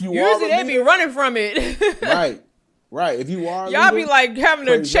leader. Now, if you usually they be running from it. Right. If you are, y'all be like having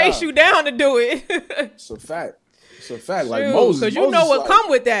to chase you down to do it. It's a fact. Like Moses, because you know what come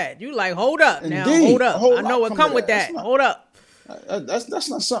with that. You like, hold up now, hold up. I know what come with that. Hold up. That's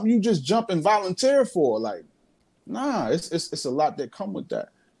not something you just jump and volunteer for. Like, nah, it's a lot that come with that.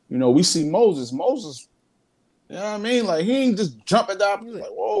 You know, we see Moses, you know what I mean? Like, he ain't just jumping down. Like,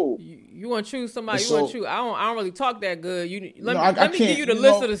 whoa. You want to choose somebody? You want to choose? I don't really talk that good. Let me give you the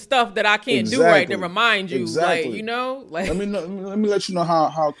list of the stuff that I can't do right to remind you. Exactly. Like, you know, like let me let you know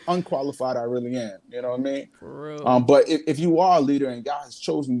how unqualified I really am. You know what I mean? For real. But if you are a leader and God has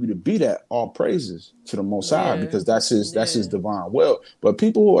chosen you to be that, all praises to the Most High, because that's his divine will. But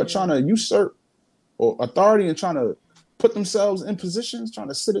people who are trying to usurp or authority and trying to put themselves in positions, trying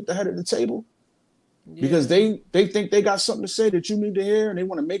to sit at the head of the table. Because they think they got something to say that you need to hear, and they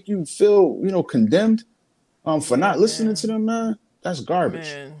want to make you feel, condemned for not listening to them, man. That's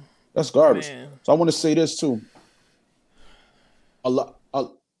garbage. That's garbage. So I want to say this too.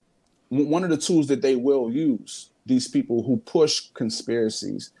 One of the tools that they will use, these people who push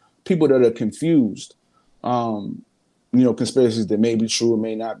conspiracies, people that are confused, conspiracies that may be true or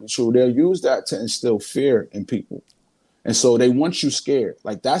may not be true, they'll use that to instill fear in people. And so they want you scared.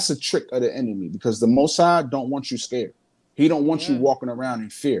 Like, that's a trick of the enemy, because the Most High don't want you scared. He don't want you walking around in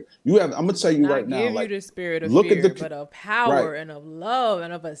fear. I'm gonna tell you right now. Give you the spirit of fear, but of power and of love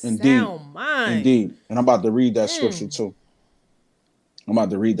and of a sound mind. Indeed. And I'm about to read that scripture too. I'm about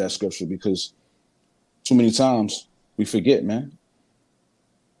to read that scripture because too many times we forget, man.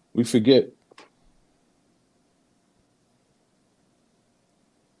 We forget.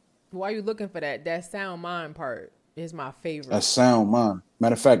 Why are you looking for that? That sound mind part is my favorite. A sound mind.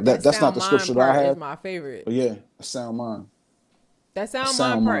 Matter of fact, that's not the scripture that I have. Is my favorite. But yeah, a sound mind. That sound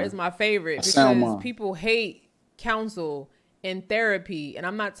mind part is my favorite because people hate counsel and therapy, and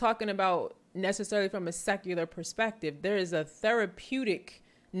I'm not talking about necessarily from a secular perspective. There is a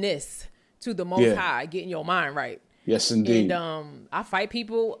therapeuticness to the Most High getting your mind right. Yes, indeed. And I fight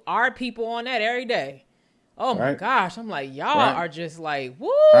our people on that every day. Oh my gosh, I'm like, y'all are just like, woo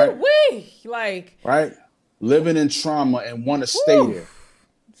wee, like living in trauma and want to stay there.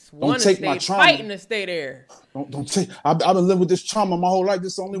 Don't take my trauma. Fighting to stay there. Don't take. I've been living with this trauma my whole life.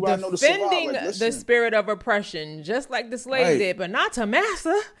 This is the only way I know to survive. Defending the spirit of oppression, just like the slave did, but not to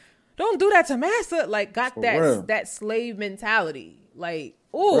master. Don't do that to master. Like, got that slave mentality. Like,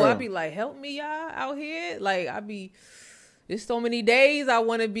 I'd be like, help me, y'all out here. Like, there's so many days I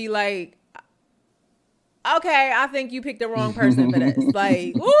want to be like, okay, I think you picked the wrong person for this.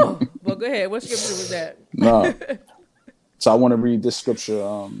 Like, but go ahead. What scripture was that? No. So I want to read this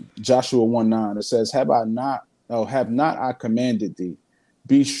scripture, Joshua 1:9. It says, have not I commanded thee?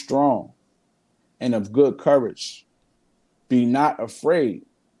 Be strong and of good courage. Be not afraid,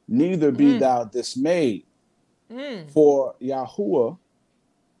 neither be thou dismayed. For Yahuwah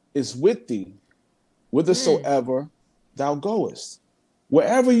is with thee, whithersoever thou goest.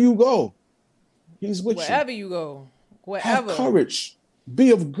 Wherever you go, he's with you. Wherever you go. Have courage.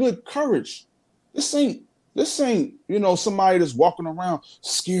 Be of good courage. This ain't, somebody that's walking around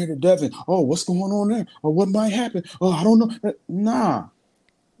scared to death and, what's going on there? Or what might happen? Oh, I don't know. Nah.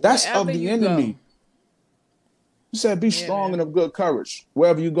 That's of the enemy. You said, be strong and of good courage.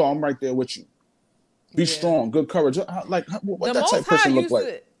 Wherever you go, I'm right there with you. Be strong, good courage. Like, what that type of person look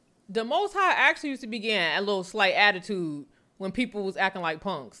like? The Most High actually used to begin a little slight attitude when people was acting like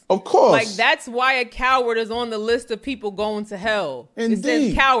punks. Of course. Like, that's why a coward is on the list of people going to hell. Indeed. It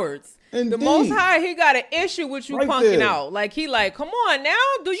says cowards. Indeed. The Most High, he got an issue with you punking out. Like, he like, come on now,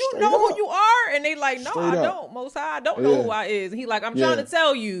 do you know who you are? And they like, no, I don't. Most High, I don't know who I is. And he like, I'm trying to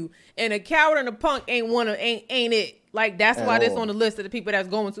tell you. And a coward and a punk ain't it. Like, that's At why that's all. on the list of the people that's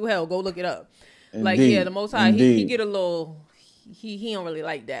going to hell. Go look it up. Like, Indeed. yeah, the Most High, he Indeed. get a little, he don't really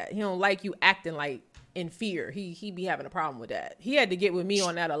like that. He don't like you acting like in fear. He be having a problem with that. He had to get with me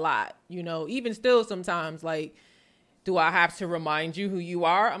on that a lot, you know. Even still sometimes, like, do I have to remind you who you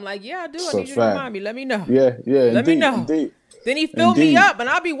are? I'm like, yeah, I do. I need you to fact. remind me. Let me know. Yeah, Let me indeed, know. indeed. Then he filled me Indeed. up, and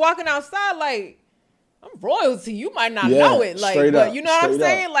I'll be walking outside like, I'm royalty. You might not Yeah, know it, like, straight but up, you know what I'm straight up,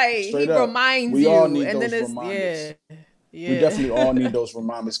 saying? Like, straight he up. reminds We you, all need and then those it's reminders. yeah. We definitely all need those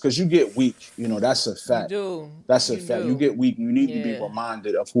reminders because you get weak. You know, that's a fact. do. That's a You fact. do. You get weak. You need to be Yeah.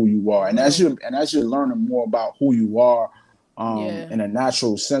 reminded of who you are. And as you're learning more about who you are, Yeah. in a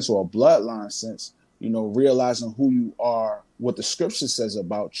natural sense or a bloodline sense, you know, realizing who you are, what the scripture says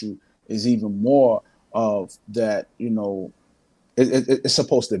about you is even more of that. You know, it's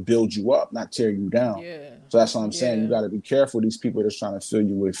supposed to build you up, not tear you down. Yeah. So that's what I'm saying. Yeah. You got to be careful. These people that's trying to fill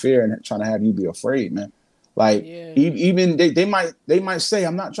you with fear and trying to have you be afraid, man. Like Yeah. even they might say,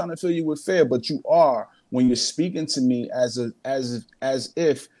 I'm not trying to fill you with fear, but you are when you're speaking to me as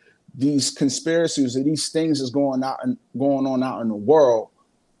if these conspiracies or these things is going on out in the world,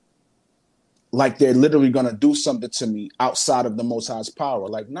 like they're literally gonna do something to me outside of the Most High's power.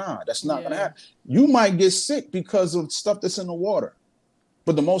 Like, nah, that's not gonna happen. You might get sick because of stuff that's in the water.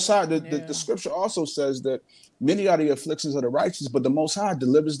 But the Most High, the scripture also says that many are the afflictions of the righteous, but the Most High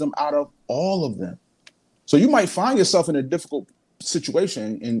delivers them out of all of them. So you might find yourself in a difficult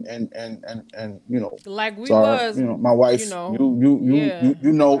situation, and you know, like we sorry, was, you know, my wife, you know, we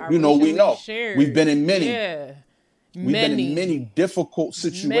know, we've been in many. Yeah. We've been in many difficult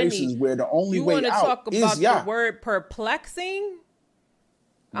situations where the only way out is You want to talk about Yah. the word perplexing?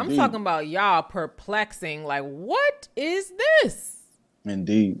 I'm Indeed. talking about y'all perplexing. Like, what is this?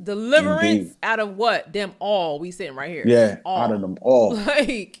 Indeed. Deliverance Indeed. out of what? Them all. We sitting right here. Yeah, all. out of them all.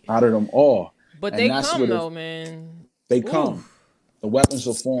 Like, out of them all. But And they that's come what though, man. They come. The weapons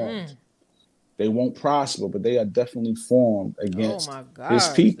are formed. They won't prosper, but they are definitely formed against Oh my God, his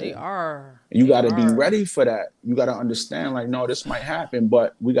people. they are. You They got to be are. ready for that. You got to understand, like, no, this might happen,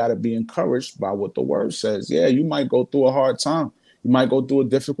 but we got to be encouraged by what the word says. Yeah, you might go through a hard time. You might go through a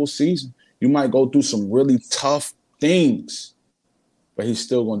difficult season. You might go through some really tough things, but he's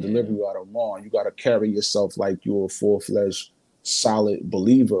still going to deliver you out of them all. You got to carry yourself like you're a full-fledged, solid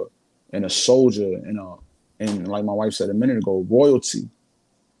believer and a soldier and like my wife said a minute ago, royalty.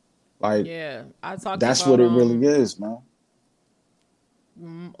 Like, Yeah, I talked that's about, what it really is, man.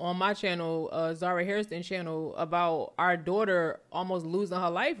 on my channel, Zara Hairston channel, about our daughter almost losing her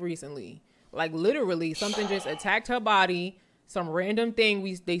life recently. Like, literally, something just attacked her body. Some random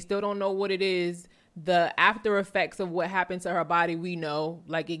thing. They still don't know what it is. The after effects of what happened to her body, we know.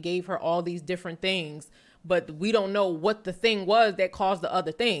 Like, it gave her all these different things, but we don't know what the thing was that caused the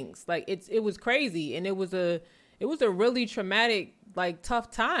other things. Like, it was crazy, and it was a really traumatic, like,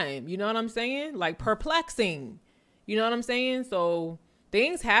 tough time. You know what I'm saying? Like, perplexing. You know what I'm saying? So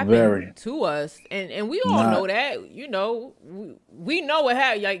things happen to us, and we all know that. You know, we know what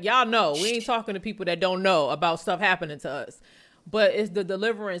happened. Like, y'all know. We ain't talking to people that don't know about stuff happening to us. But it's the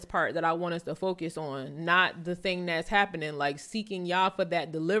deliverance part that I want us to focus on, not the thing that's happening, like seeking Yah for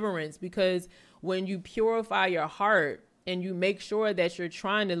that deliverance. Because when you purify your heart and you make sure that you're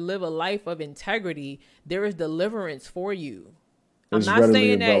trying to live a life of integrity, there is deliverance for you. I'm not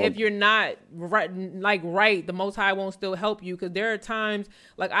saying that if you're not right, the Most High won't still help you. Because there are times,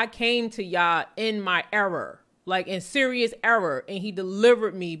 like, I came to Yah in my error, like in serious error, and he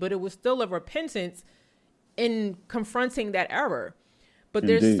delivered me, but it was still a repentance in confronting that error. But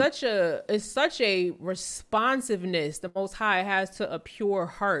there's such a responsiveness the Most High has to a pure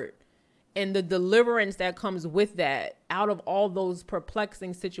heart, and the deliverance that comes with that out of all those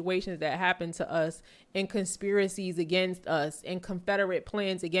perplexing situations that happen to us and conspiracies against us and Confederate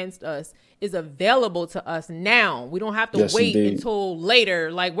plans against us is available to us now. We don't have to wait until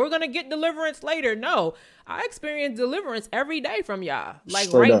later. Like, we're going to get deliverance later. No, I experience deliverance every day from Yah. Like,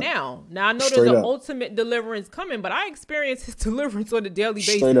 straight right now. Now, I know there's an ultimate deliverance coming, but I experience his deliverance on a daily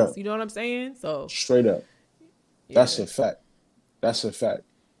basis. You know what I'm saying? So straight up. That's a fact. That's a fact.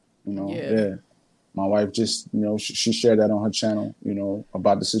 You know, my wife just, you know, she shared that on her channel, you know,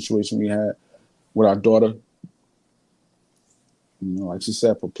 about the situation we had with our daughter. You know, like she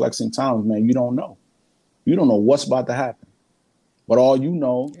said, perplexing times, man. You don't know what's about to happen. But all you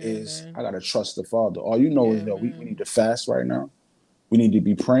know is, I got to trust the Father. All you know is that we need to fast right now. We need to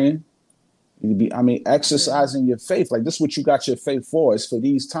be praying. We need to be, exercising your faith. Like, this is what you got your faith for. It's for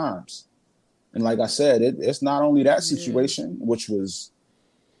these times. And like I said, it's not only that situation, which was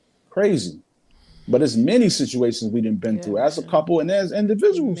crazy. but it's many situations we done been through as a couple and as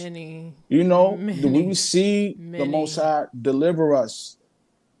individuals. Many. We see the Most High deliver us,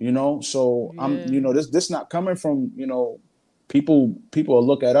 so I'm, this not coming from, people will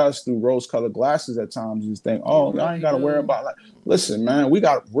look at us through rose-colored glasses at times and think, oh, I ain't got to worry about, like, listen, man, we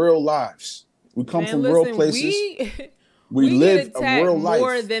got real lives. We come from real places. We live a real life.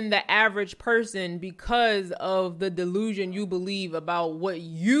 More than the average person because of the delusion you believe about what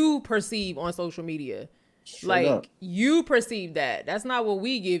you perceive on social media. Straight up. You perceive that. That's not what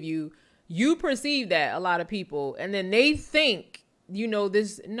we give you. You perceive that, a lot of people. And then they think,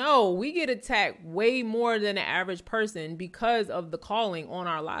 no, we get attacked way more than the average person because of the calling on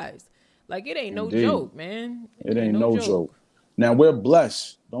our lives. Like, it ain't no joke, man. It ain't no joke. Now, we're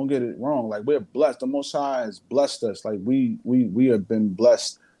blessed. Don't get it wrong. Like, we're blessed. The Most High has blessed us. Like, we have been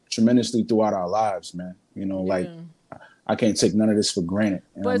blessed tremendously throughout our lives, man. Like, I can't take none of this for granted.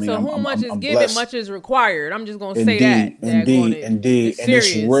 But whom much is given, blessed. Much is required. I'm just going to say that. Indeed. It's and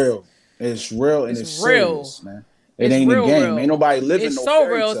it's real. It's real and it's real, serious, man. It ain't a game. Ain't nobody living it's no so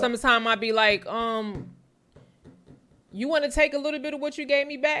fairy real. tale. Sometimes I be like, you want to take a little bit of what you gave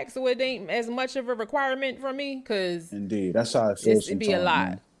me back so it ain't as much of a requirement for me? Because indeed, that's how it feels. It'd be a lot.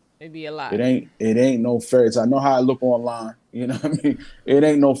 Man. It'd be a lot. It ain't no fairy tale. I know how I look online. You know what I mean? It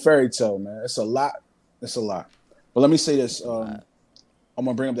ain't no fairy tale, man. It's a lot. It's a lot. But let me say this. I'm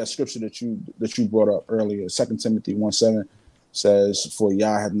gonna bring up that scripture that you brought up earlier. 2 Timothy 1:7 says, "For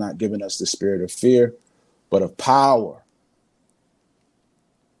Yah hath not given us the spirit of fear, but of power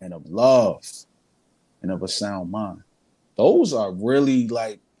and of love and of a sound mind." Those are really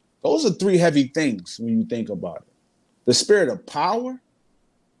those are three heavy things when you think about it. The spirit of power.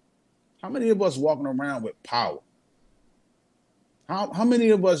 How many of us walking around with power? How many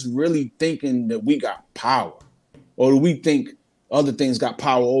of us really thinking that we got power? Or do we think other things got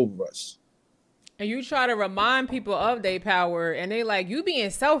power over us? And you try to remind people of their power and they like, you being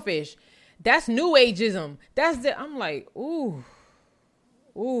selfish. That's new ageism. I'm like, ooh.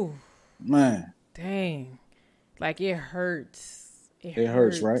 Man. Dang. Like, it hurts. It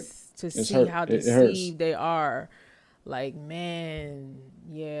hurts, right? To see how deceived they are. Like, man,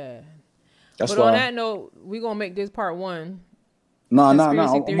 yeah. That's but why. On that note, we're going to make this part 1. No. I'm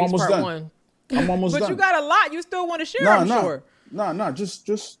almost done. 1. I'm almost done. But you got a lot you still want to share, I'm sure. No.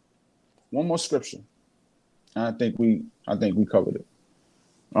 Just one more scripture. And I think we covered it.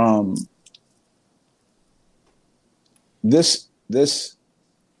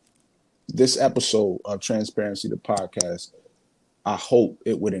 This episode of Transparency, the podcast, I hope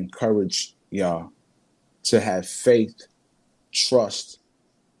it would encourage y'all to have faith, trust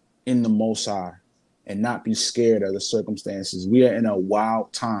in the Most High, and not be scared of the circumstances. We are in a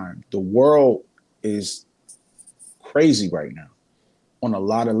wild time. The world is crazy right now on a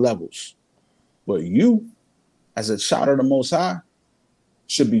lot of levels. But you, as a child of the Most High,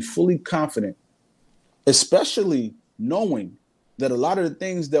 should be fully confident, especially knowing that a lot of the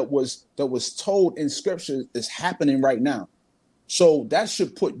things that was told in scripture is happening right now. So that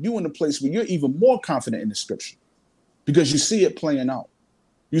should put you in a place where you're even more confident in the scripture because you see it playing out.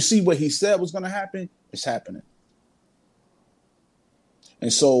 You see what he said was going to happen, it's happening.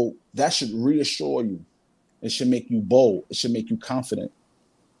 And so that should reassure you. It should make you bold. It should make you confident,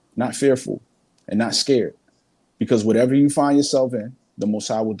 not fearful and not scared. Because whatever you find yourself in, the Most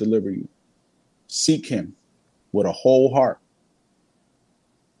High will deliver you. Seek him with a whole heart.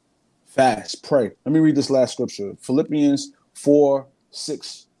 Fast, pray. Let me read this last scripture. Philippians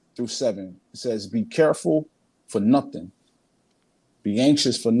 4:6-7. It says, be careful for nothing. Be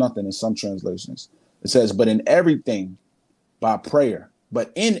anxious for nothing in some translations. It says, but in everything by prayer.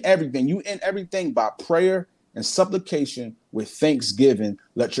 But in everything by prayer and supplication with thanksgiving,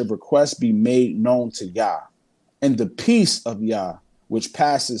 let your requests be made known to Yah. And the peace of Yah, which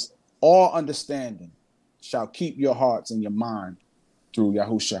passes all understanding, shall keep your hearts and your mind through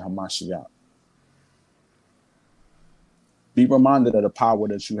Yahushua HaMashiach. Be reminded of the power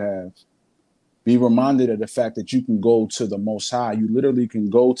that you have. Be reminded of the fact that you can go to the Most High. You literally can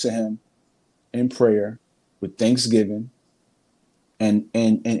go to him in prayer with thanksgiving and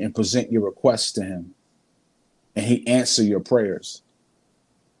present your requests to him. And he answer your prayers.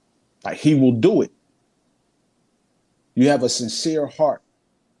 Like, he will do it. You have a sincere heart.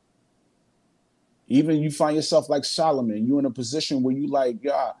 Even you find yourself like Solomon, you're in a position where you like,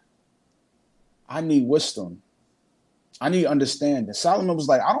 God, I need wisdom. I need understanding. Solomon was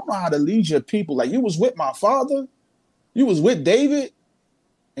like, I don't know how to lead your people. Like, you was with my father. You was with David.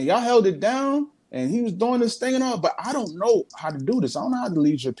 And y'all held it down. And he was doing this thing and all. But I don't know how to do this. I don't know how to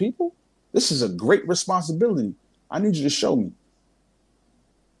lead your people. This is a great responsibility. I need you to show me.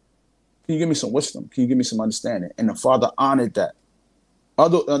 Can you give me some wisdom? Can you give me some understanding? And the Father honored that.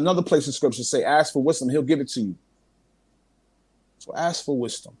 Another place in Scripture say, ask for wisdom, he'll give it to you. So ask for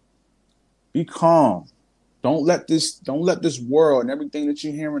wisdom. Be calm. Don't let this world and everything that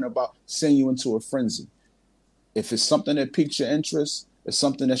you're hearing about send you into a frenzy. If it's something that piques your interest, it's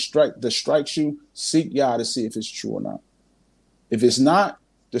something that strikes you, seek Yah to see if it's true or not. If it's not,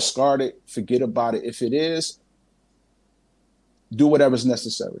 discard it, forget about it. If it is, do whatever's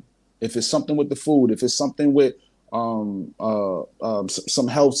necessary. If it's something with the food, if it's something with some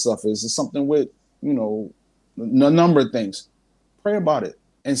health stuff, if it's something with, a number of things, pray about it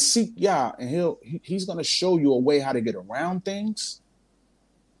and seek Yah, and he's going to show you a way how to get around things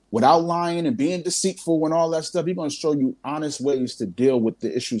without lying and being deceitful and all that stuff. He's going to show you honest ways to deal with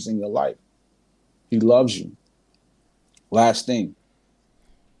the issues in your life. He loves you. Last thing.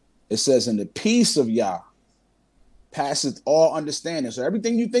 It says, in the peace of Yah passeth all understanding. So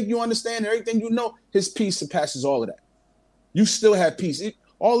everything you think you understand, everything you know, his peace surpasses all of that. You still have peace.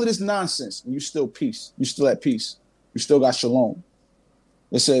 All of this nonsense, and you still peace. You still at peace. You still got shalom.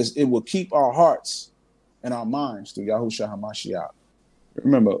 It says it will keep our hearts and our minds through Yahushua HaMashiach.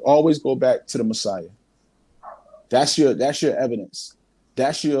 Remember, always go back to the Messiah. That's your evidence.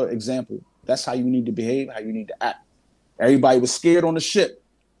 That's your example. That's how you need to behave, how you need to act. Everybody was scared on the ship.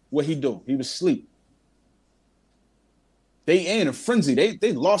 What he do? He was asleep. They in a frenzy.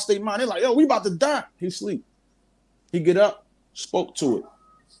 They lost their mind. They're like, yo, we about to die. He sleep. He get up, spoke to it.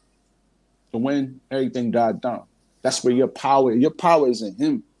 So when everything died down, that's where your power is in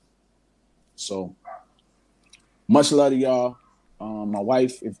him. So much love to y'all. My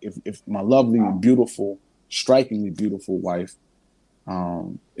wife, if my lovely and beautiful, strikingly beautiful wife,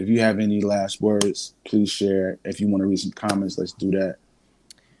 if you have any last words, please share. If you want to read some comments, let's do that.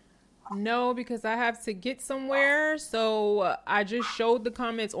 No, because I have to get somewhere. So I just showed the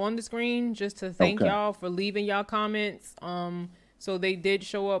comments on the screen just to thank y'all for leaving y'all comments. So they did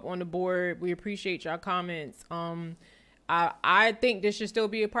show up on the board. We appreciate y'all comments. I think this should still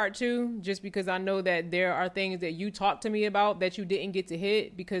be a part 2, just because I know that there are things that you talked to me about that you didn't get to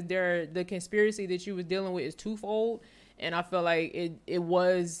hit, because the conspiracy that you was dealing with is twofold. And I feel like it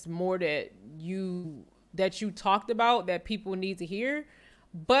was more that you talked about that people need to hear.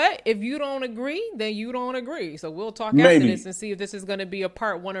 But if you don't agree, then you don't agree. So we'll talk after this and see if this is going to be a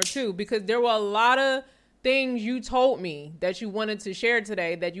part 1 or 2, because there were a lot of things you told me that you wanted to share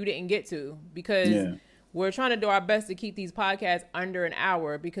today that you didn't get to, because we're trying to do our best to keep these podcasts under an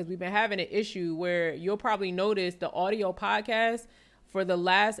hour, because we've been having an issue where you'll probably notice the audio podcast for the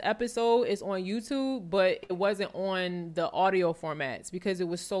last episode is on YouTube, but it wasn't on the audio formats because it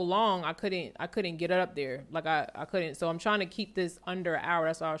was so long. I couldn't get it up there. Like I couldn't. So I'm trying to keep this under an hour.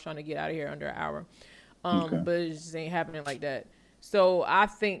 That's why I was trying to get out of here under an hour. But it just ain't happening like that. So I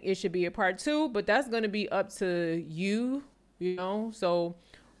think it should be a part 2, but that's going to be up to you, So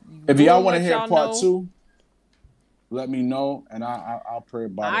if y'all want to hear part 2, let me know and I'll pray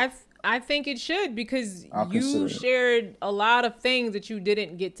about it. I think it should, because you shared a lot of things that you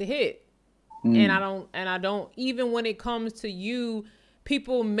didn't get to hit. And I don't, even when it comes to you,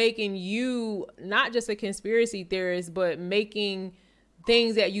 people making you not just a conspiracy theorist, but making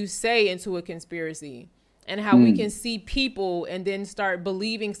things that you say into a conspiracy, and how we can see people and then start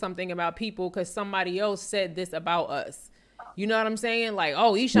believing something about people because somebody else said this about us. You know what I'm saying? Like,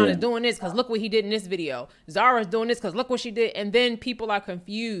 oh, Eshawn is doing this because look what he did in this video. Zara's doing this because look what she did. And then people are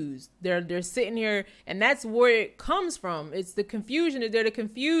confused. They're sitting here, and that's where it comes from. It's the confusion is there to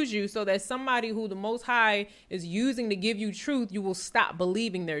confuse you, so that somebody who the Most High is using to give you truth, you will stop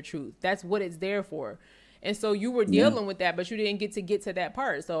believing their truth. That's what it's there for. And so you were dealing with that, but you didn't get to that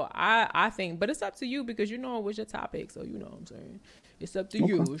part. So I think, but it's up to you, because it was your topic. So you know what I'm saying? It's up to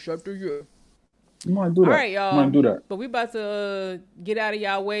you. It's up to you. You want to do that. All right, y'all. You want to do that. But we about to get out of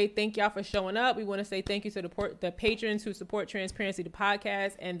y'all way. Thank y'all for showing up. We want to say thank you to the patrons who support Transparency, the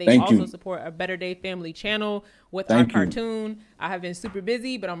podcast, and they also support our Better Day Family channel with our cartoon. I have been super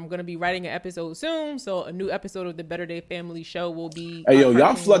busy, but I'm going to be writing an episode soon. So a new episode of the Better Day Family show will be. Hey, yo,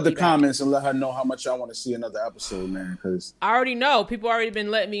 y'all flood the comments and let her know how much y'all want to see another episode, man. Because I already know. People already been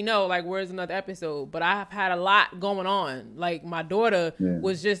letting me know, like, where's another episode? But I've had a lot going on. Like, my daughter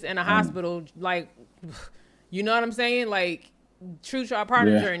was just in a hospital, like, you know what I'm saying? Like, True to Our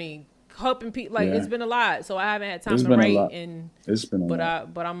Partner Journey, helping people. Like, it's been a lot. So I haven't had time to write. It's been a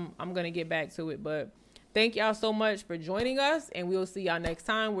lot. But I'm going to get back to it. But thank y'all so much for joining us, and we'll see y'all next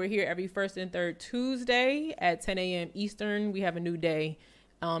time. We're here every first and third Tuesday at 10 a.m. Eastern. We have a new day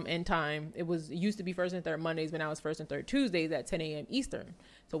and time. It used to be first and third Mondays, but now it's first and third Tuesdays at 10 a.m. Eastern.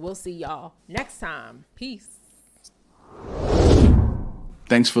 So we'll see y'all next time. Peace.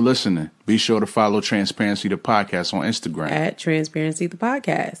 Thanks for listening. Be sure to follow Transparency the Podcast on Instagram. At Transparency the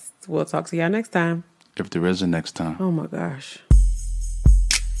Podcast. We'll talk to y'all next time. If there is a next time. Oh my gosh.